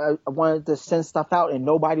point I wanted to send stuff out and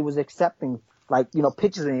nobody was accepting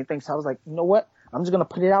pitches or anything. So I was like, you know what? I'm just going to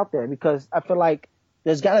put it out there because I feel like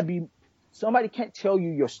there's got to be somebody can't tell you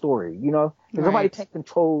your story, Right. Nobody can't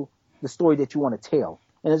control the story that you want to tell.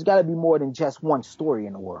 And there's got to be more than just one story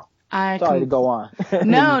in the world. Sorry to go on.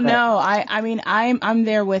 No. I mean, I'm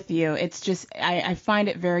there with you. It's just, I find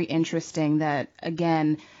it very interesting that,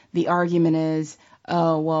 again, the argument is,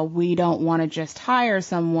 oh, well, we don't want to just hire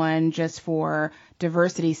someone just for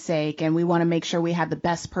diversity's sake, and we want to make sure we have the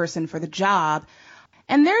best person for the job.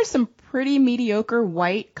 And there's some pretty mediocre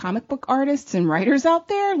white comic book artists and writers out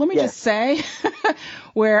there, let me just say,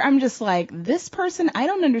 where I'm just like, this person, I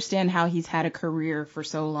don't understand how he's had a career for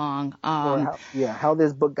so long. How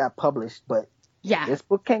this book got published, but this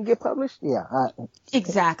book can't get published? Yeah.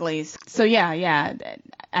 Exactly. So,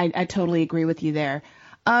 I totally agree with you there.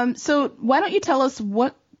 So why don't you tell us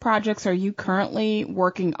what projects are you currently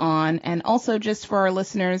working on? And also, just for our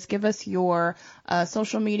listeners, give us your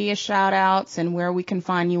social media shout outs and where we can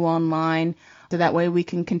find you online, so that way we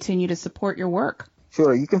can continue to support your work.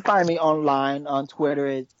 Sure. You can find me online on Twitter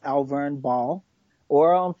as Alvern Ball,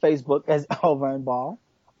 or on Facebook as Alvern Ball,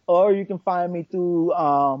 or you can find me through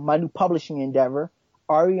my new publishing endeavor,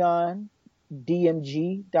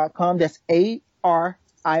 ariondmg.com. That's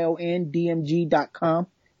ARIONDMG.com.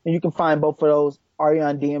 And you can find both of those,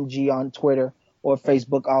 Arion DMG, on Twitter or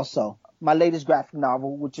Facebook also. My latest graphic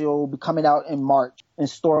novel, which will be coming out in March in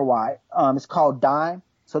store-wide, it's called Dime.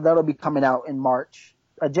 So that'll be coming out in March.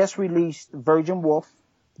 I just released Virgin Wolf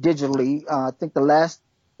digitally. I think the last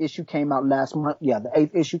issue came out last month. Yeah, the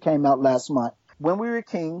 8th issue came out last month. When We Were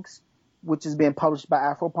Kings, which is being published by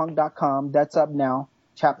Afropunk.com, that's up now.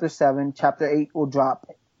 Chapter 7. Chapter 8 will drop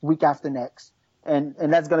week after next. And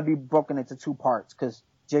that's going to be broken into 2 parts because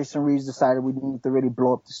Jason Reeves decided we need to really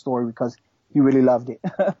blow up the story because he really loved it.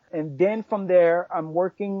 And then from there, I'm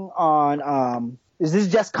working on, is this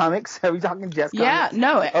just comics? Are we talking just comics? Yeah,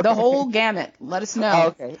 no, okay. The whole gamut. Let us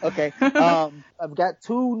know. Okay. I've got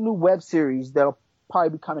 2 new web series that'll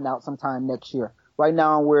probably be coming out sometime next year. Right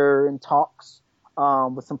now we're in talks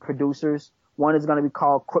with some producers. One is going to be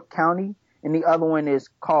called Crook County, and the other one is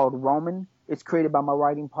called Roman. It's created by my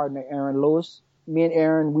writing partner, Aaron Lewis. Me and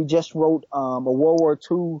Aaron, we just wrote a World War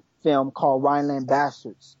II film called Rhineland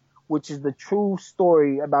Bastards, which is the true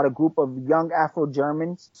story about a group of young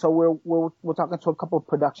Afro-Germans. So we're talking to a couple of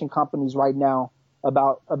production companies right now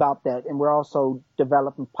about that, and we're also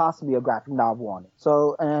developing possibly a graphic novel on it.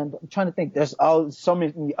 So, and I'm trying to think, there's so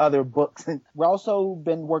many other books. And we've also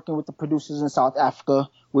been working with the producers in South Africa.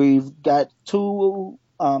 We've got 2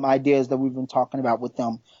 ideas that we've been talking about with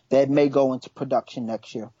them that may go into production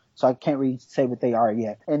next year. So I can't really say what they are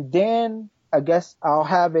yet. And then I guess I'll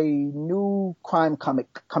have a new crime comic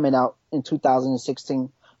coming out in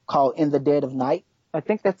 2016 called In the Dead of Night. I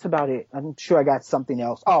think that's about it. I'm sure I got something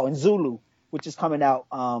else. Oh, and Zulu, which is coming out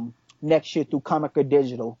next year through Comica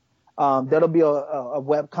Digital. That'll be a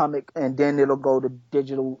web comic, and then it'll go to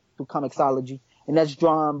digital through Comixology. And that's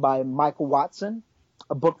drawn by Michael Watson,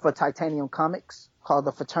 a book for Titanium Comics called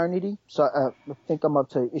The Fraternity. So I think I'm up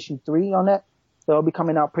to issue 3 on that. That'll be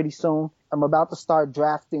coming out pretty soon. I'm about to start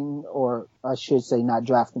drafting, or I should say not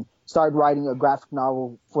drafting, start writing a graphic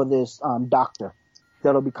novel for this Doctor.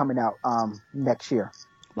 That'll be coming out next year.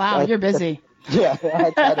 Wow, you're busy. Yeah.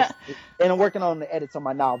 And I'm working on the edits on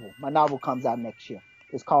my novel. My novel comes out next year.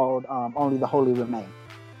 It's called Only the Holy Remain.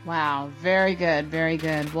 Wow, very good, very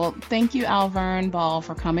good. Well, thank you, Alvern Ball,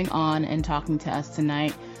 for coming on and talking to us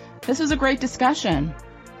tonight. This was a great discussion.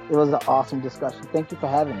 It was an awesome discussion. Thank you for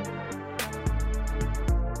having me.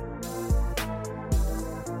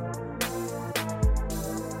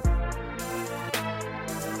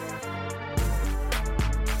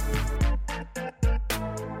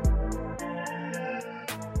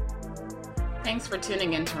 for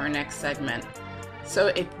tuning into our next segment. So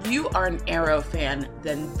if you are an Arrow fan,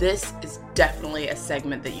 then this is definitely a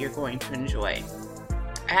segment that you're going to enjoy.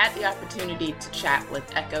 I had the opportunity to chat with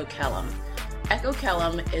Echo Kellum. Echo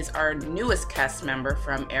Kellum is our newest cast member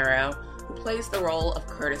from Arrow, who plays the role of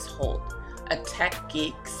Curtis Holt, a tech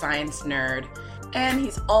geek, science nerd, and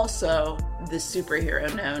he's also the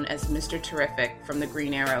superhero known as Mr. Terrific from the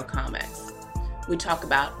Green Arrow comics. We talk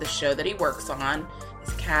about the show that he works on,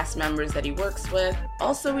 his cast members that he works with.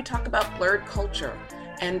 Also, we talk about blurred culture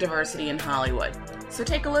and diversity in Hollywood. So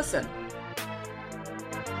take a listen.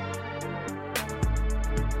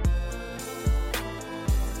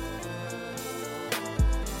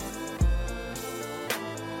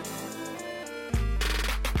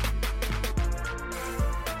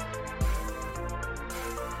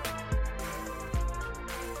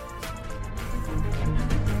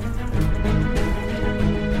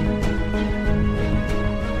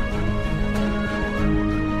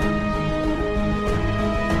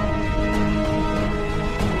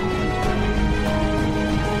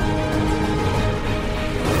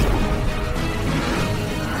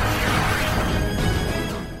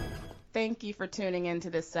 Thank you for tuning into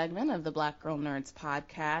this segment of the Black Girl Nerds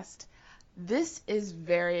podcast. This is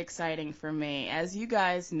very exciting for me. As you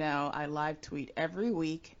guys know, I live tweet every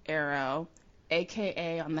week, Arrow,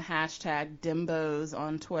 aka on the hashtag Dimbos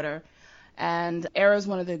on Twitter. And Arrow is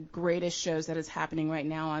one of the greatest shows that is happening right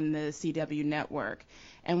now on the CW network.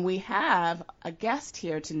 And we have a guest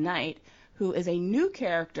here tonight who is a new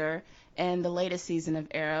character in the latest season of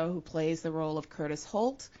Arrow, who plays the role of Curtis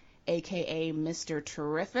Holt, aka Mr.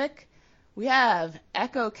 Terrific. We have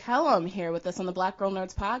Echo Kellum here with us on the Black Girl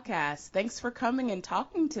Nerds podcast. Thanks for coming and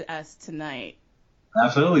talking to us tonight.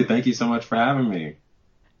 Absolutely. Thank you so much for having me.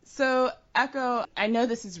 So, Echo, I know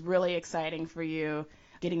this is really exciting for you,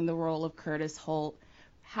 getting the role of Curtis Holt.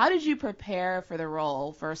 How did you prepare for the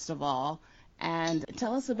role, first of all? And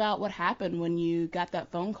tell us about what happened when you got that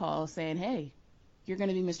phone call saying, hey, you're going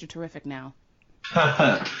to be Mr. Terrific now.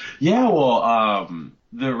 Yeah, well,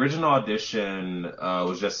 the original audition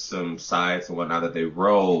was just some sides and whatnot that they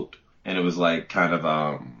wrote, and it was like kind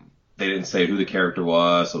of they didn't say who the character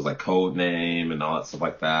was, so it was like code name and all that stuff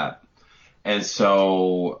like that. And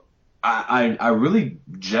so I really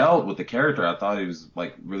gelled with the character. I thought he was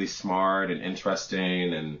like really smart and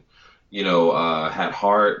interesting, and had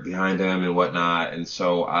heart behind him and whatnot. And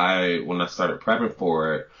so when I started prepping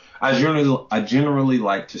for it, I generally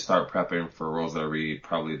like to start prepping for roles that I read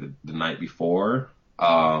probably the night before.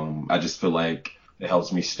 I just feel like it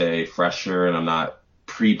helps me stay fresher, and I'm not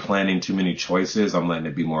pre-planning too many choices. I'm letting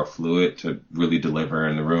it be more fluid to really deliver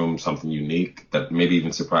in the room something unique that maybe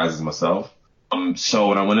even surprises myself. So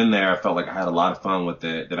when I went in there, I felt like I had a lot of fun with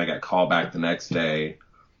it. Then I got called back the next day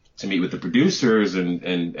to meet with the producers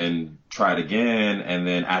and try it again. And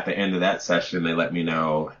then at the end of that session, they let me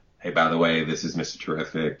know, hey, by the way, this is Mr.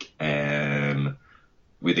 Terrific, and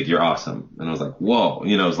we think you're awesome. And I was like, whoa,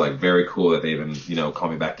 it was like very cool that they even,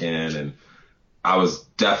 called me back in. And I was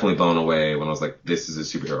definitely blown away when I was like, this is a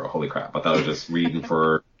superhero. Holy crap. I thought I was just reading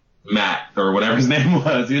for Matt or whatever his name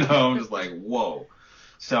was, I'm just like, whoa.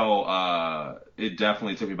 So, it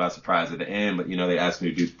definitely took me by surprise at the end, but, they asked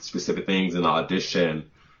me to do specific things in the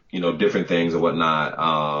audition, different things and whatnot,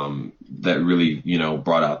 that really,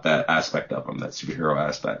 brought out that aspect of him, that superhero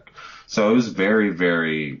aspect. So it was very,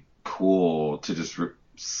 very cool to just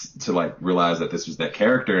realize that this was that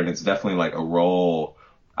character, and it's definitely like a role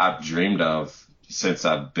I've dreamed of since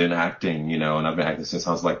I've been acting, and I've been acting since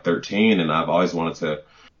I was like 13, and I've always wanted to,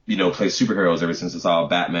 play superheroes ever since I saw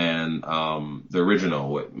Batman, the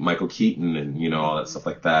original with Michael Keaton and, all that stuff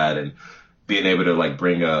like that, and being able to like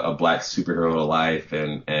bring a black superhero to life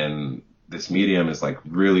and this medium is like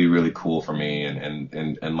really, really cool for me,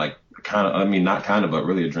 and like not kind of, but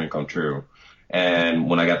really a dream come true. And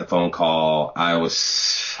when I got the phone call, I was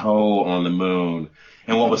so on the moon.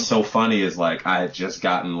 And what was so funny is like I had just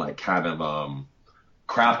gotten like kind of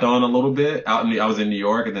crapped on a little bit I was in New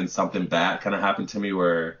York, and then something bad kind of happened to me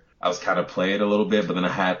where I was kind of played a little bit, but then I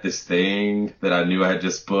had this thing that I knew I had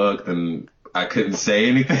just booked, and I couldn't say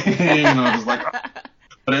anything. And I was like,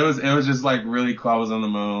 but it was just like really cool. I was on the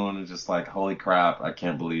moon and just like, holy crap, I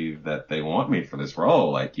can't believe that they want me for this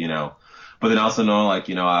role. Like, but then also knowing like,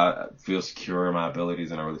 I feel secure in my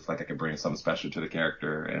abilities, and I really feel like I could bring something special to the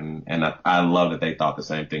character. And I love that they thought the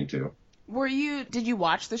same thing too. Did you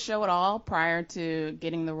watch the show at all prior to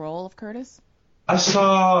getting the role of Curtis? I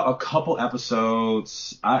saw a couple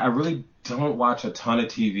episodes. I really don't watch a ton of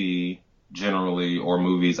TV generally, or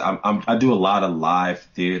movies. I do a lot of live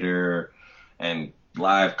theater and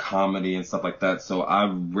live comedy and stuff like that. So I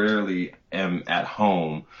rarely am at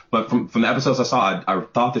home. But from the episodes I saw, I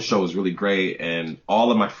thought the show was really great, and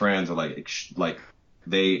all of my friends are like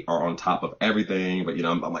they are on top of everything. But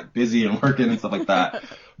I'm like busy and working and stuff like that.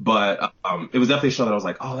 But it was definitely a show that I was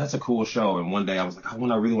like, oh, that's a cool show. And one day I was like, I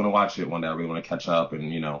really want to watch it. One day I really want to catch up.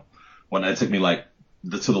 And one day it took me like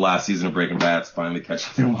to the last season of Breaking Bad to finally catch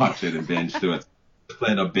up and watch it and binge through it.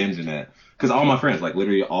 I ended up binging it because all my friends, like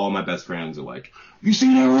literally all my best friends, are like, "You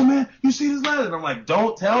seen Arrow, man? You see this last?" And I'm like,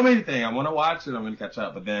 "Don't tell me anything. I want to watch it. I'm gonna catch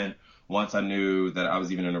up." But then once I knew that I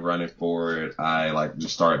was even in the running for it, I like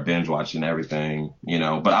just started binge watching everything,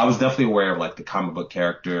 But I was definitely aware of like the comic book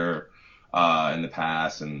character in the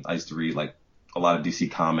past, and I used to read like a lot of DC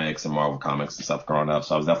comics and Marvel comics and stuff growing up,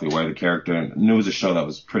 so I was definitely aware of the character and knew it was a show that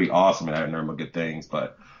was pretty awesome and I had nothing but good things.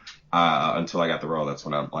 But until I got the role, that's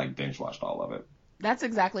when I like binge watched all of it. That's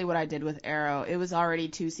exactly what I did with Arrow. It was already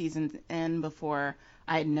 2 seasons in before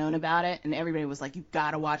I had known about it, and everybody was like, "You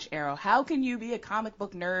gotta watch Arrow. How can you be a comic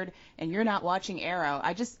book nerd and you're not watching Arrow?"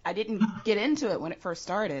 I didn't get into it when it first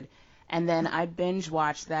started, and then I binge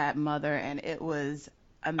watched that mother, and it was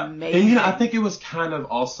amazing. And I think it was kind of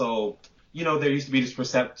also, there used to be this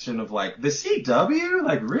perception of like the CW,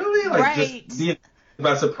 like really, like right. Just being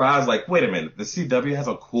by surprise, like, wait a minute, the CW has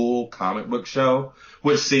a cool comic book show,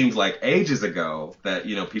 which seems like ages ago that,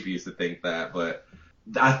 people used to think that. But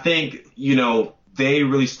I think, they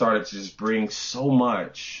really started to just bring so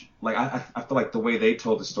much, like, I feel like the way they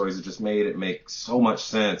told the stories, it just made it make so much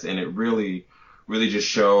sense. And it really, really just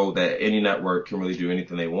showed that any network can really do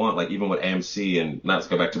anything they want. Like, even with AMC, and not to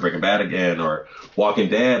go back to Breaking Bad again or Walking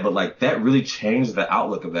Dead, but like that really changed the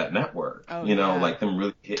outlook of that network, like them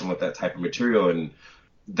really hitting with that type of material. And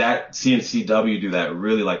that seeing CW do that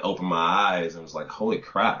really like opened my eyes and was like, holy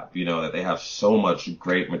crap, that they have so much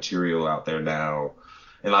great material out there now.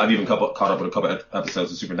 And I've even caught up with a couple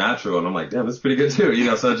episodes of Supernatural, and I'm like, damn, this is pretty good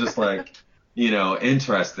too, so just like,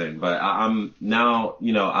 interesting. But I'm now,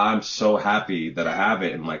 I'm so happy that I have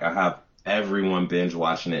it, and like I have everyone binge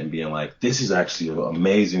watching it and being like, this is actually an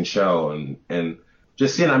amazing show. And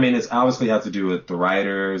just seeing, I mean, it's obviously have to do with the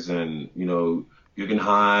writers and,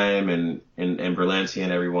 Guggenheim and Berlanti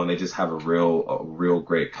and everyone. They just have a real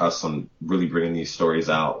great cuss on really bringing these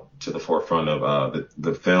stories out to the forefront of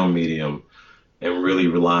the film medium, and really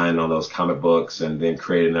relying on those comic books and then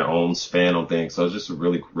creating their own spin on things. So it's just a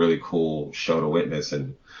really, really cool show to witness.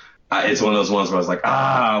 And it's one of those ones where I was like,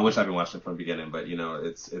 I wish I'd been watching it from the beginning. But,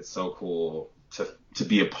 it's so cool to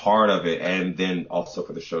be a part of it, and then also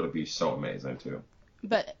for the show to be so amazing too.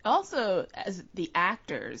 But also, as the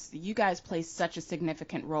actors, you guys play such a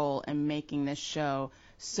significant role in making this show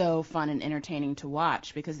so fun and entertaining to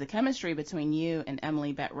watch, because the chemistry between you and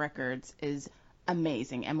Emily Bett Rickards is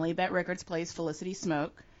amazing. Emily Bett Rickards plays Felicity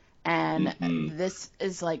Smoke, and this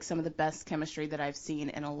is like some of the best chemistry that I've seen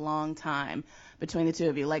in a long time between the two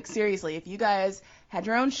of you. Like, seriously, if you guys had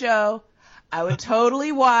your own show, I would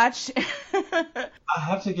totally watch. I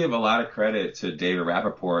have to give a lot of credit to David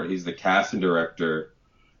Rappaport. He's the casting director.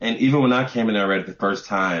 And even when I came in there and read it the first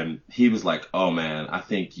time, he was like, oh man, I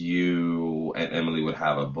think you and Emily would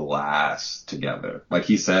have a blast together. Like,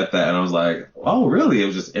 he said that, and I was like, oh really? It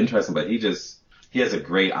was just interesting. But he has a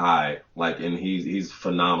great eye, like, and he's a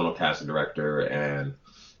phenomenal casting director, and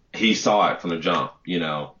he saw it from the jump,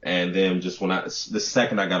 and then just the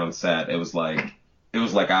second I got on set, it was like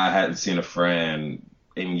I hadn't seen a friend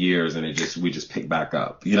in years, and we just picked back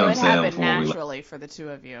up. You know what I'm saying? It happened naturally for the two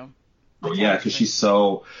of you. Oh, yeah, because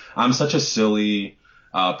I'm such a silly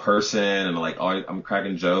person, and like I'm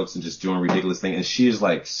cracking jokes and just doing ridiculous things, and she is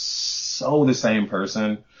like so the same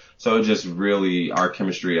person. So it just really, our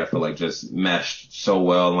chemistry, I feel like, just meshed so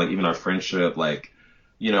well, and like even our friendship, like,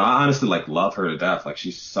 I honestly like love her to death. Like,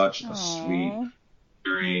 she's such a sweet,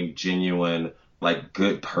 very genuine, like,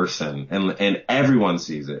 good person, and everyone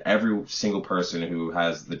sees it. Every single person who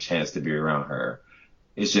has the chance to be around her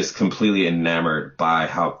is just completely enamored by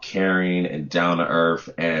how caring and down to earth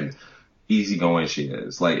and easygoing she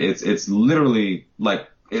is. Like, it's literally like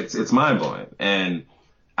it's mind blowing, and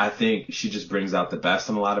I think she just brings out the best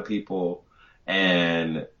in a lot of people,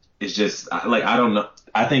 and it's just like, I don't know.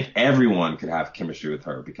 I think everyone could have chemistry with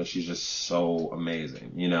her because she's just so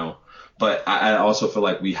amazing, But I also feel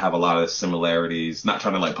like we have a lot of similarities. Not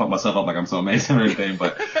trying to like pump myself up like I'm so amazing or anything,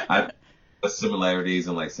 but I similarities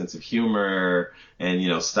and like sense of humor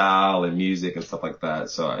and style and music and stuff like that.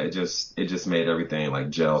 So it just made everything like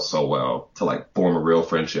gel so well to like form a real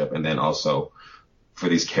friendship, and then also for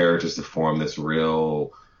these characters to form this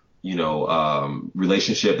real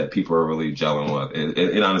relationship that people are really gelling with.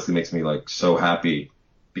 It honestly makes me like so happy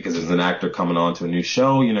because as an actor coming on to a new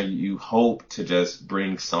show, you know, you hope to just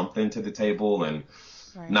bring something to the table and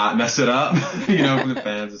not mess it up, you know, for the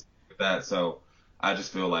fans and stuff like that. So I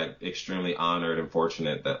just feel like extremely honored and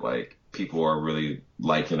fortunate that like people are really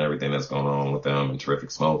liking everything that's going on with them and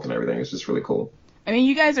Terrific Smoke and everything. It's just really cool. I mean,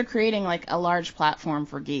 you guys are creating like a large platform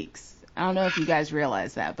for geeks. I don't know if you guys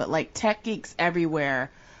realize that, but like tech geeks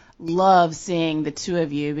everywhere love seeing the two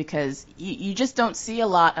of you because you just don't see a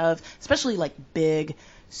lot of, especially like big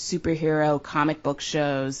superhero comic book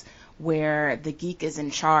shows where the geek is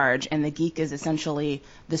in charge and the geek is essentially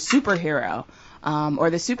the superhero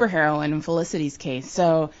or the superheroine in Felicity's case.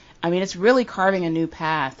 So, I mean, it's really carving a new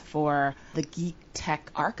path for the geek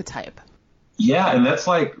tech archetype. Yeah, and that's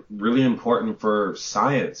like really important for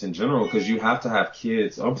science in general because you have to have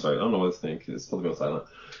kids. Oh, I'm sorry, I don't know what this thing is. It's supposed to be on silent.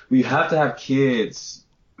 You have to have kids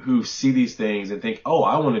who see these things and think, oh,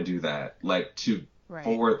 I want to do that, like to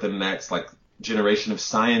forward the next like generation of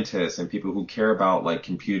scientists and people who care about like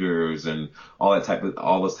computers and all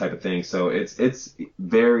those type of things. So it's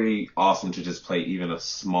very awesome to just play even a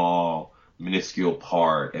small minuscule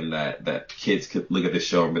part in that kids could look at this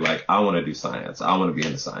show and be like, I want to do science. I want to be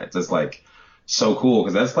into science. It's like so cool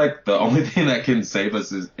because that's like the only thing that can save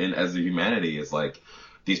us as a humanity is like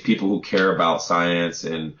these people who care about science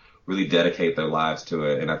and really dedicate their lives to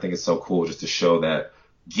it. And I think it's so cool just to show that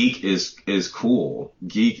geek is cool.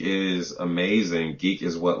 Geek is amazing. Geek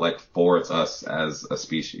is what like forwards us as a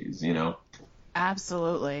species, you know?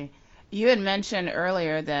 Absolutely. You had mentioned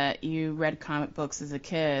earlier that you read comic books as a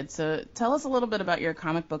kid. So tell us a little bit about your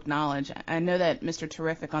comic book knowledge. I know that Mr.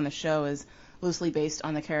 Terrific on the show is loosely based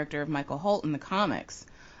on the character of Michael Holt in the comics.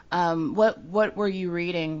 What were you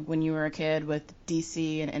reading when you were a kid with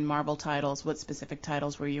DC and Marvel titles? What specific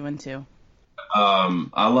titles were you into?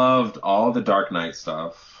 I loved all the Dark Knight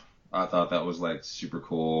stuff. I thought that was like super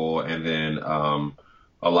cool. And then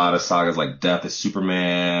a lot of sagas like Death of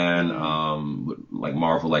Superman, like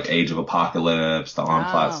Marvel, like Age of Apocalypse, the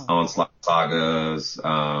Onslaught sagas.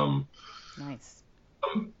 Nice.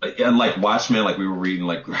 And like Watchmen, like we were reading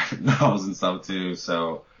like graphic novels and stuff too.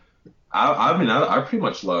 So I pretty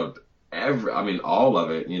much loved all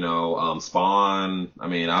of it, you know. Spawn, I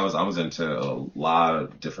mean, I was into a lot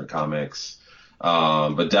of different comics.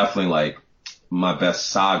 But definitely like my best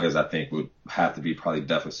sagas, I think, would have to be probably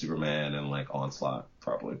Death of Superman and like Onslaught,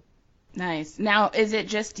 probably. Nice. Now, is it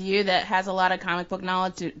just you that has a lot of comic book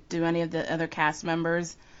knowledge? Do any of the other cast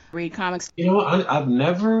members read comics? You know, I've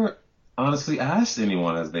never honestly asked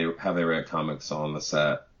anyone have they read comics on the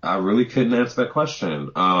set. I really couldn't answer that question.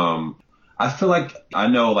 I feel like I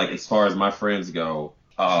know, like, as far as my friends go,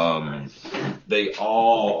 they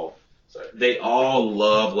all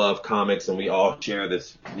love comics, and we all share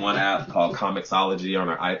this one app called Comixology on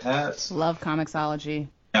our iPads. Love Comixology.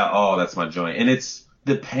 Yeah, oh, that's my joint. And it's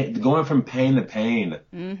going from pain to pain.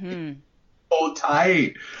 Mm-hmm. So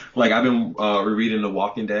tight. Like, I've been rereading the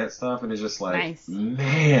Walking Dead stuff, and it's just like, nice.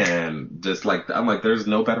 Man, just like, I'm like, there's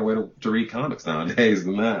no better way to read comics nowadays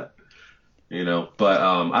than that. You know? But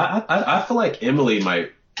I feel like Emily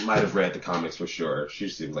might have read the comics for sure. She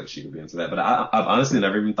seems like she could be into that. But I've honestly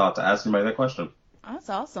never even thought to ask anybody that question. That's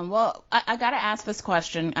awesome. Well, I got to ask this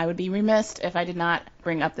question. I would be remiss if I did not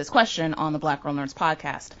bring up this question on the Black Girl Nerds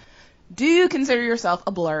podcast. Do you consider yourself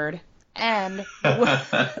a blurred? And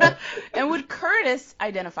would Curtis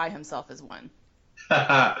identify himself as one?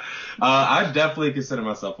 I definitely consider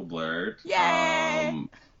myself a blurred. Yay!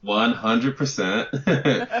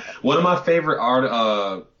 100%. One of my favorite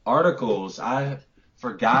articles, I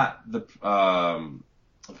forgot the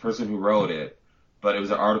person who wrote it, but it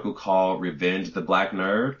was an article called Revenge the Black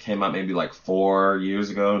Nerd. Came out maybe like 4 years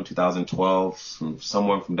ago in 2012 from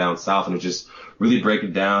someone from down south, and it was just really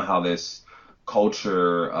breaking down how this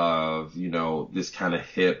culture of, you know, this kind of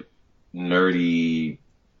hip, nerdy,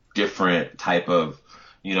 different type of,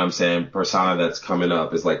 you know what I'm saying, persona that's coming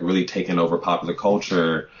up is like really taking over popular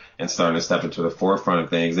culture and starting to step into the forefront of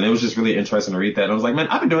things. And it was just really interesting to read that. And I was like, man,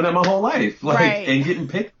 I've been doing that my whole life. Like, right. And getting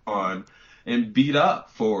picked on and beat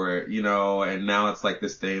up for it, you know, and now it's like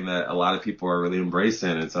this thing that a lot of people are really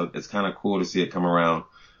embracing. And so it's kind of cool to see it come around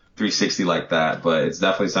 360 like that. But it's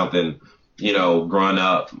definitely something, you know, growing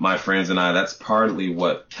up, my friends and I, that's partly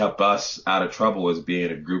what kept us out of trouble, is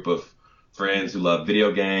being a group of friends who love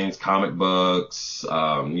video games, comic books,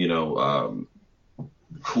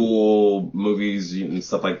 cool movies and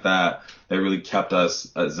stuff like that. They really kept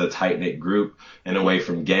us as a tight-knit group and away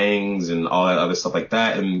from gangs and all that other stuff like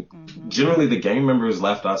that. And generally the gang members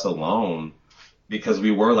left us alone because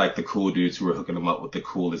we were like the cool dudes who were hooking them up with the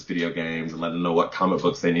coolest video games and letting them know what comic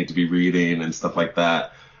books they need to be reading and stuff like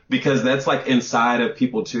that. Because that's like inside of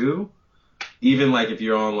people too. even like if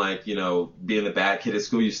you're on like, being the bad kid at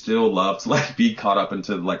school, you still love to like be caught up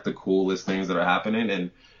into like the coolest things that are happening.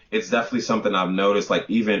 And it's definitely something I've noticed, like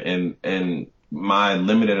even in my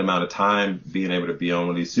limited amount of time being able to be on one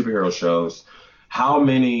of these superhero shows, how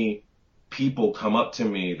many people come up to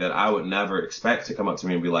me that I would never expect to come up to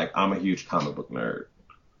me and be like, I'm a huge comic book nerd.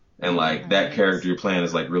 And like that character you're playing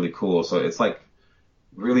is like really cool. So it's like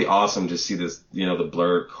really awesome to see this, the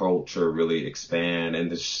blurred culture really expand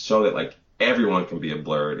and to show that like everyone can be a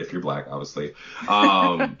blurred if you're black, obviously.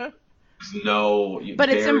 There's no but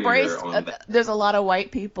it's embraced. There's a lot of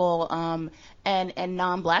white people and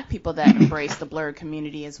non-black people that embrace the blurred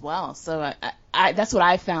community as well. So I that's what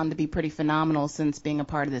I found to be pretty phenomenal since being a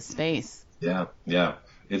part of this space. Yeah,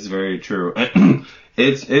 it's very true.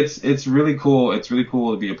 It's really cool. It's really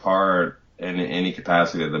cool to be a part in any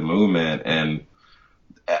capacity of the movement. And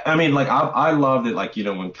I mean, like I loved it. Like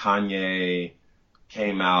when Kanye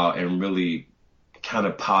came out and really kind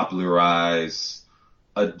of popularized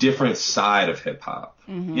a different side of hip hop.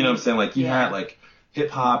 Mm-hmm. You know what I'm saying? Like you had like hip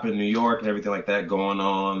hop in New York and everything like that going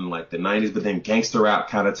on like the 90s, but then gangster rap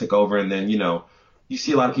kind of took over. And then, you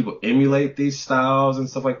see a lot of people emulate these styles and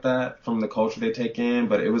stuff like that from the culture they take in.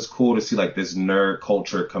 But it was cool to see like this nerd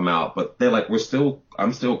culture come out, but they're like,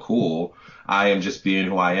 I'm still cool. I am just being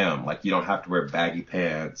who I am. Like you don't have to wear baggy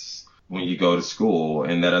pants when you go to school,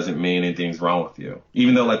 and that doesn't mean anything's wrong with you.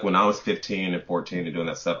 Even though, like, when I was 15 and 14 and doing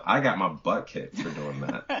that stuff, I got my butt kicked for doing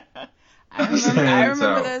that. I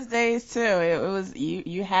remember those days, too. It was,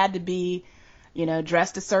 you had to be,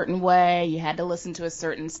 dressed a certain way. You had to listen to a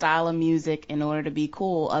certain style of music in order to be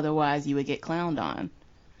cool. Otherwise, you would get clowned on.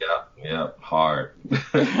 Yeah, hard.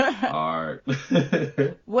 Hard.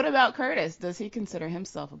 What about Curtis? Does he consider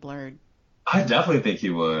himself a blurred? I definitely think he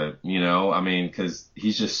would, I mean, because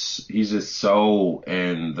he's just so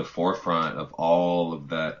in the forefront of all of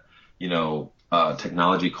that,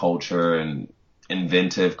 technology culture and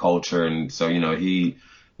inventive culture. And so, he's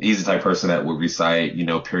the type of person that would recite,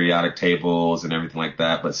 periodic tables and everything like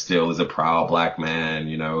that, but still is a proud black man,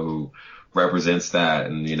 who represents that.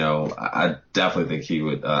 And, I definitely think he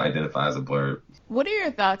would identify as a blurred. What are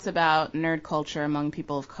your thoughts about nerd culture among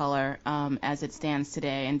people of color as it stands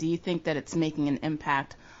today? And do you think that it's making an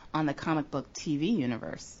impact on the comic book TV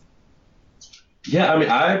universe? Yeah, I mean,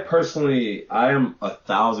 I am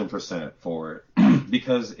 1,000% for it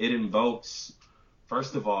because it invokes,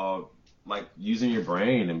 first of all, like using your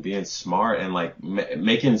brain and being smart and like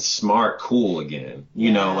making smart cool again.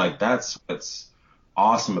 Like that's what's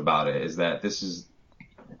awesome about it is that these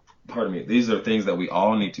are things that we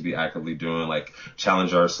all need to be actively doing, like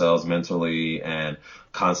challenge ourselves mentally and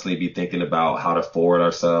constantly be thinking about how to forward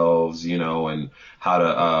ourselves, and how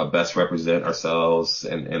to best represent ourselves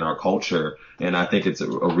and our culture. And I think it's a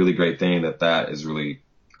really great thing that is really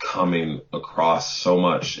coming across so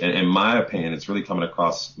much. And in my opinion, it's really coming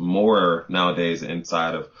across more nowadays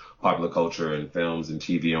inside of popular culture and films and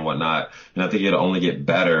TV and whatnot. And I think it'll only get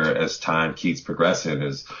better as time keeps progressing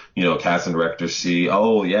as, cast and directors see,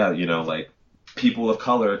 like people of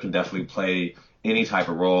color can definitely play any type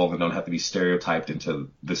of role and don't have to be stereotyped into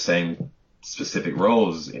the same specific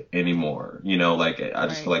roles anymore. I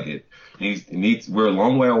just feel like it needs, we're a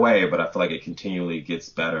long way away, but I feel like it continually gets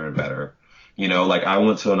better and better. Like I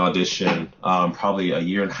went to an audition, probably a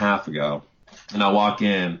year and a half ago, and I walk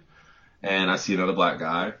in and I see another black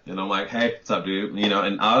guy, and I'm like, hey, what's up, dude?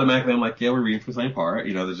 And automatically I'm like, yeah, we're reading for the same part.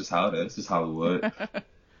 That's just how it is. It's Hollywood.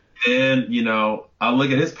 And, I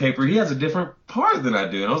look at his paper. He has a different part than I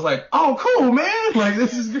do. And I was like, oh, cool, man. Like,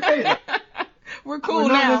 this is great. We're cool now.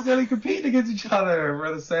 We're not now. necessarily competing against each other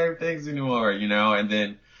for the same things anymore, And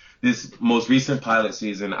then this most recent pilot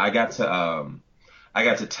season, I got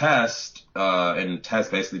to test, and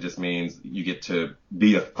test basically just means you get to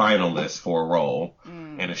be a finalist for a role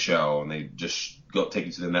in a show, and they just take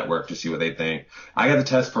you to the network to see what they think. I got to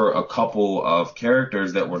test for a couple of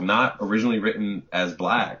characters that were not originally written as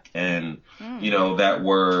black, and that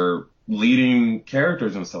were leading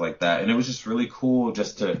characters and stuff like that. And it was just really cool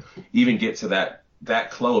just to even get to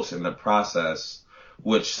that close in the process,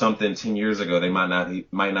 which something 10 years ago they might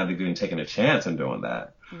not even taken a chance in doing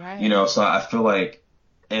that. Right. So I feel like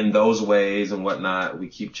in those ways and whatnot, we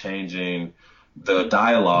keep changing the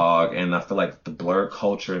dialogue, and I feel like the blurred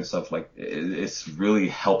culture and stuff like it's really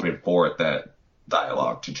helping forward that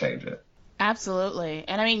dialogue to change it. Absolutely.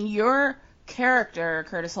 And I mean, your character,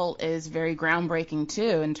 Curtis Holt, is very groundbreaking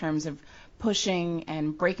too in terms of pushing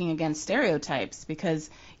and breaking against stereotypes, because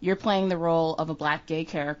you're playing the role of a black gay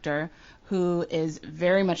character who is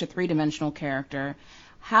very much a three-dimensional character.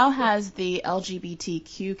 How has the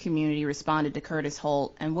LGBTQ community responded to Curtis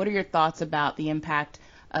Holt, and what are your thoughts about the impact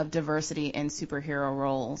of diversity in superhero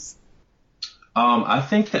roles? I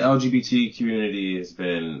think the LGBT community has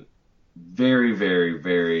been very, very,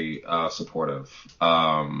 very supportive.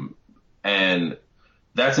 And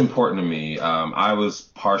that's important to me. I was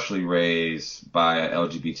partially raised by an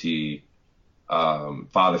LGBT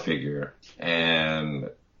father figure, and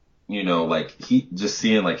like he just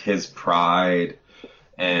seeing like his pride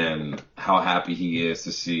and how happy he is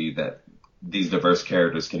to see that these diverse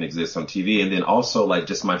characters can exist on TV. And then also like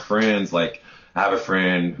just my friends, like I have a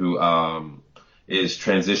friend who is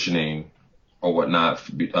transitioning or whatnot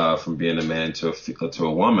from being a man to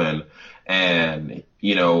a woman, and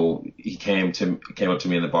he came up to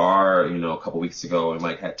me in the bar a couple weeks ago and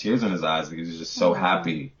like had tears in his eyes because he's just so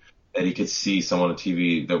happy that he could see someone on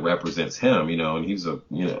TV that represents him,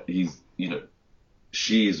 and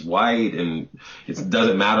she is white, and it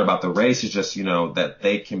doesn't matter about the race. It's just, that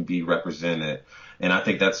they can be represented. And I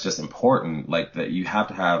think that's just important, like that you have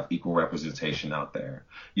to have equal representation out there.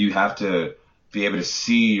 You have to be able to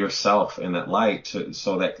see yourself in that light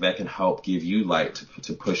so that can help give you light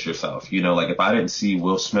to push yourself. Like if I didn't see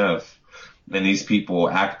Will Smith and these people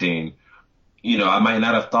acting, I might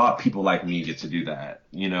not have thought people like me get to do that,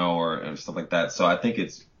 or stuff like that. So I think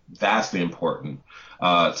it's vastly important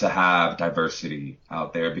to have diversity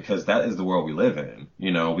out there, because that is the world we live in.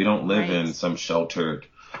 We don't live in some sheltered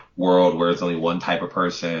world where it's only one type of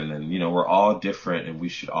person, and we're all different, and we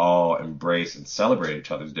should all embrace and celebrate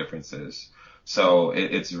each other's differences. So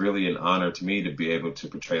it's really an honor to me to be able to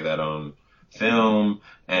portray that on film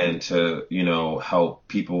and to help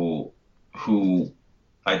people who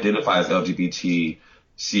identify as LGBT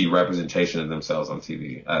see representation of themselves on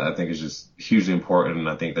TV. I think it's just hugely important, and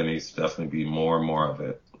I think there needs to definitely be more and more of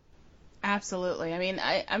it. Absolutely. I mean,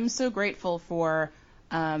 I'm so grateful for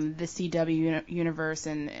the CW universe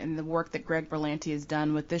and the work that Greg Berlanti has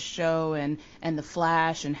done with this show and The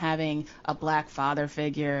Flash, and having a black father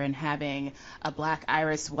figure and having a black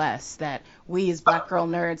Iris West that we as black girl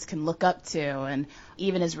nerds can look up to. And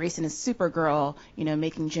even as recent as Supergirl,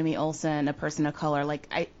 making Jimmy Olsen a person of color.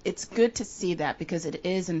 It's good to see that, because it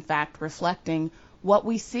is in fact reflecting what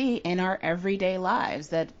we see in our everyday lives,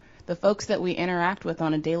 that the folks that we interact with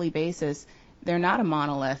on a daily basis, they're not a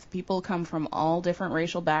monolith. People come from all different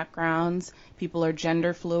racial backgrounds. People are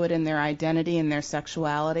gender fluid in their identity and their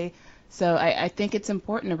sexuality. So I think it's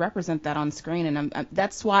important to represent that on screen. And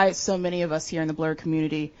that's why so many of us here in the Blerd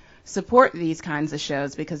community support these kinds of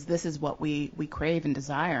shows, because this is what we crave and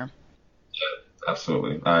desire. Yeah,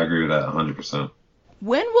 absolutely. I agree with that 100%.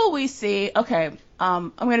 When will we see, okay,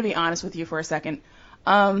 I'm going to be honest with you for a second.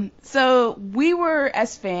 So we were,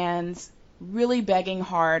 as fans, really begging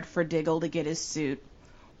hard for Diggle to get his suit.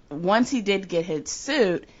 Once he did get his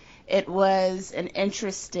suit, it was an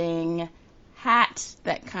interesting hat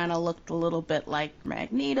that kind of looked a little bit like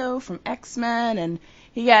Magneto from X-Men, and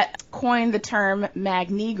he got coined the term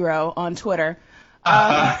Magnegro on Twitter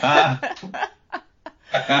because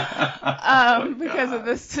of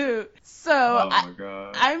the suit. So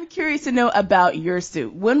I'm curious to know about your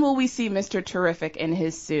suit. When will we see Mr. Terrific in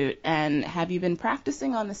his suit? And have you been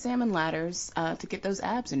practicing on the salmon ladders to get those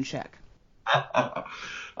abs in check?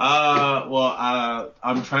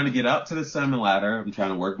 I'm trying to get up to the salmon ladder. I'm trying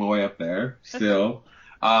to work my way up there still.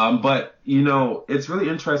 But it's really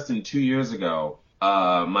interesting. 2 years ago,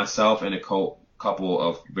 myself and a couple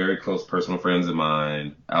of very close personal friends of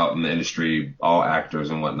mine out in the industry, all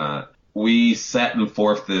actors and whatnot, we set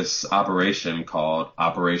forth this operation called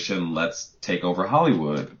Operation Let's Take Over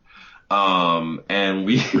Hollywood. And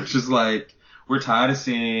we were just like, we're tired of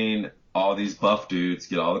seeing all these buff dudes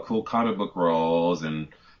get all the cool comic book roles and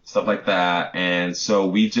stuff like that. And so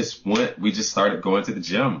we just started going to the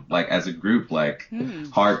gym, like as a group,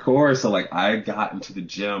 hardcore. So like I got into the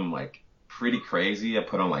gym like pretty crazy. I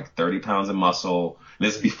put on like 30 pounds of muscle.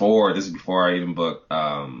 This is before I even booked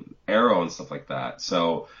Arrow and stuff like that.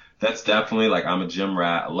 So that's definitely like, I'm a gym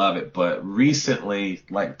rat. I love it. But recently,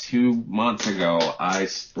 like 2 months ago, I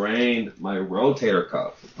sprained my rotator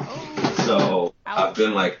cuff. So I've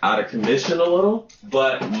been like out of commission a little,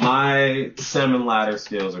 but my salmon ladder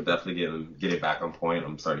skills are definitely getting back on point.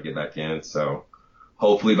 I'm starting to get back in. So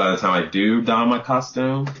hopefully by the time I do don my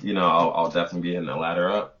costume, I'll definitely be hitting the ladder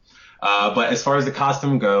up. But as far as the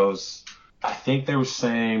costume goes, I think they were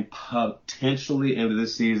saying potentially end of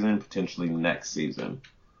this season, potentially next season.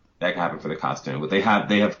 That could happen for the costume, but they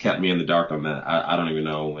have kept me in the dark on that. I don't even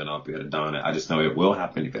know when I'll be able to don it. I just know it will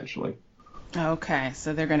happen eventually. Okay,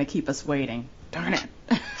 so they're going to keep us waiting. Darn it.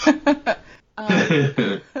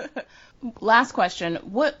 Last question.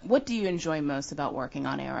 What do you enjoy most about working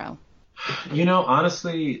on Arrow?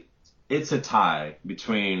 Honestly, it's a tie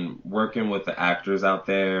between working with the actors out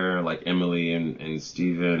there, like Emily and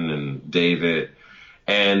Steven and David,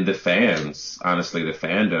 and the fans, honestly, the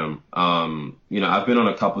fandom. I've been on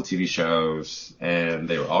a couple TV shows, and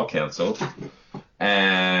they were all canceled.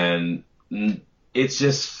 And it's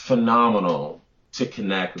just phenomenal to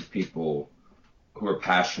connect with people who are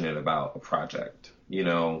passionate about a project,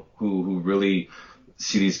 who really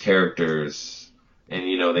see these characters and,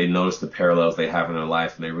 they notice the parallels they have in their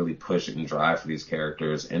life, and they really push it and drive for these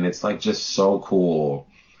characters. And it's like just so cool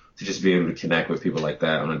to just be able to connect with people like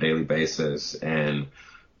that on a daily basis. And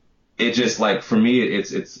it just, like, for me,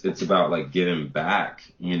 it's about, like, giving back,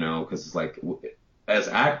 because it's like, as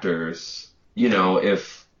actors,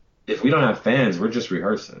 if we don't have fans, we're just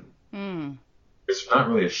rehearsing. It's not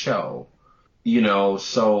really a show,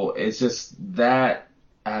 so it's just that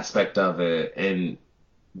aspect of it, and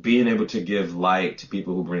being able to give light to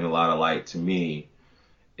people who bring a lot of light to me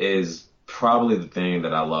is probably the thing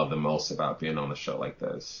that I love the most about being on a show like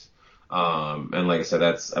this. And like I said,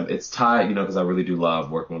 it's tied, because I really do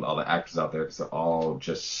love working with all the actors out there, because they're all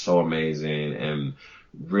just so amazing and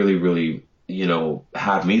really, really,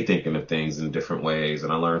 have me thinking of things in different ways.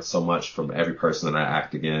 And I learned so much from every person that I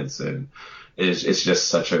act against. And it's just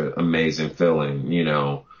such an amazing feeling,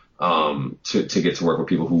 to get to work with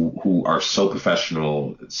people who are so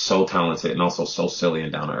professional, so talented, and also so silly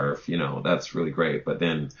and down to earth. That's really great. But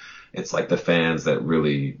then it's like the fans that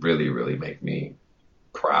really, really, really make me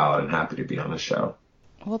proud and happy to be on the show.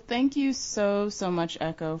 Well, thank you so much,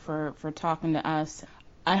 Echo, for talking to us.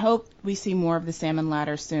 I hope we see more of the Salmon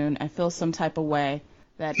Ladder soon. I feel some type of way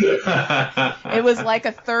that it was like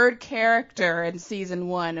a third character in season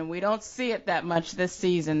 1, and we don't see it that much this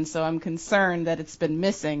season, so I'm concerned that it's been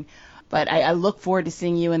missing. But I look forward to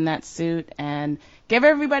seeing you in that suit, and give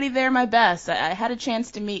everybody there my best. I had a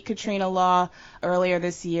chance to meet Katrina Law earlier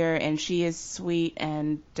this year, and she is sweet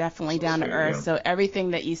and definitely down to earth. Yeah. So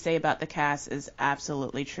everything that you say about the cast is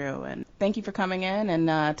absolutely true. And thank you for coming in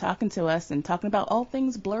and talking to us and talking about all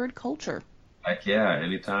things blurred culture. Heck yeah,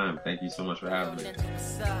 anytime. Thank you so much for having me.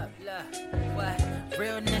 What's up? What?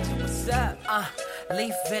 Real Ninja, what's up?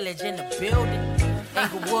 Leaf Village in the building.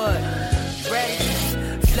 Inglewood, ready?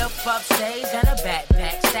 Flip up stage and a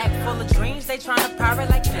backpack. Sack full of dreams, they tryna pirate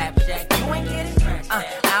like flapjack. You ain't get it?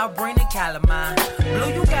 I'll bring the calamine.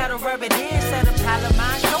 Blue, you gotta rub it in, set a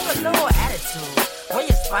palamine. Show a little attitude. Where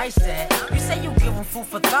your spice at? You say you give them food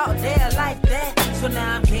for thought, they're like that. So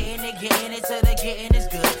now I'm getting it till the getting is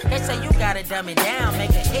good. They say you gotta dumb it down,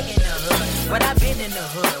 make a hit in the hood. But I've been in the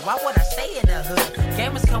hood, why would I stay in the hood?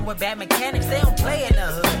 Gamers come with bad mechanics, they don't play in the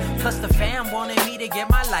hood. Plus the fam wanted me to get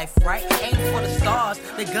my life right. Aim for the stars,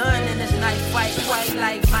 the gun in this night fight. White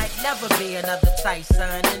light might never be another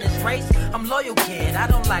Tyson. In this race, I'm loyal kid, I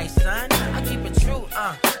don't lie, son. I keep it true,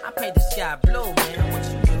 I paint the sky blue, man.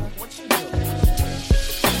 What you do?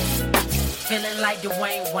 Feeling like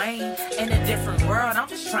Dwayne Wayne in a different world. I'm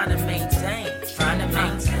just trying to maintain.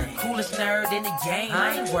 Coolest nerd in the game.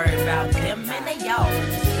 I ain't worried about them, man. They all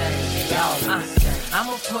the same.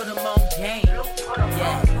 I'ma put them on game.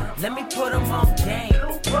 Yeah, let me put them on game.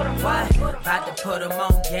 What? About to put them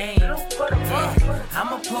on game. Yeah,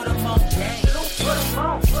 I'ma put them on game.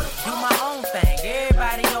 Do my own thing.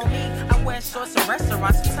 Everybody on me. I wear shorts in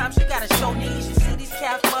restaurants. Sometimes you gotta show knees. You see these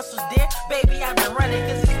calf muscles there? Baby, I've been running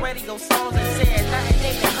cause it's radio songs and said nothing.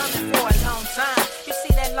 They've been humming for a long time. You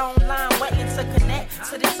see that long line waiting to connect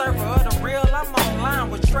to the server of the real. I'm online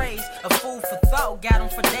with trays of food for thought. Got them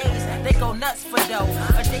for days. They go nuts for dough.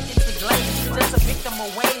 Addicted to glaze. Just a victim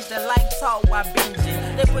of ways that life taught while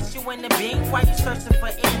binging. They put you in the bean while you searching for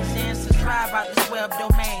engines to drive out this web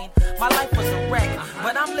domain. My life was a wreck,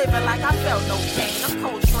 but I'm living like I felt no pain. I'm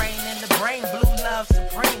Coltrane in the brain, blue love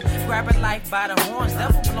supreme. Grabbing life by the horns,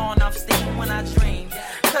 devil blowing off steam when I dream.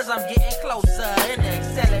 Cause I'm getting closer in the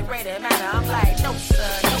accelerated manner. I'm like, no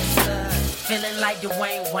sir, no sir. Feeling like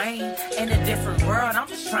Dwayne Wayne in a different world. I'm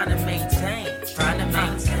just trying to maintain.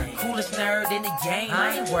 Coolest nerd in the game.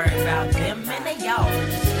 I ain't worried about them, man. They all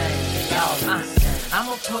the same.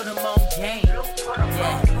 I'ma put them on game.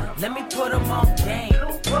 Yeah, let me put them on game.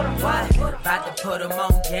 What? About to put them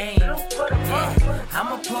on game. Yeah,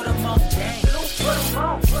 I'ma put them on game.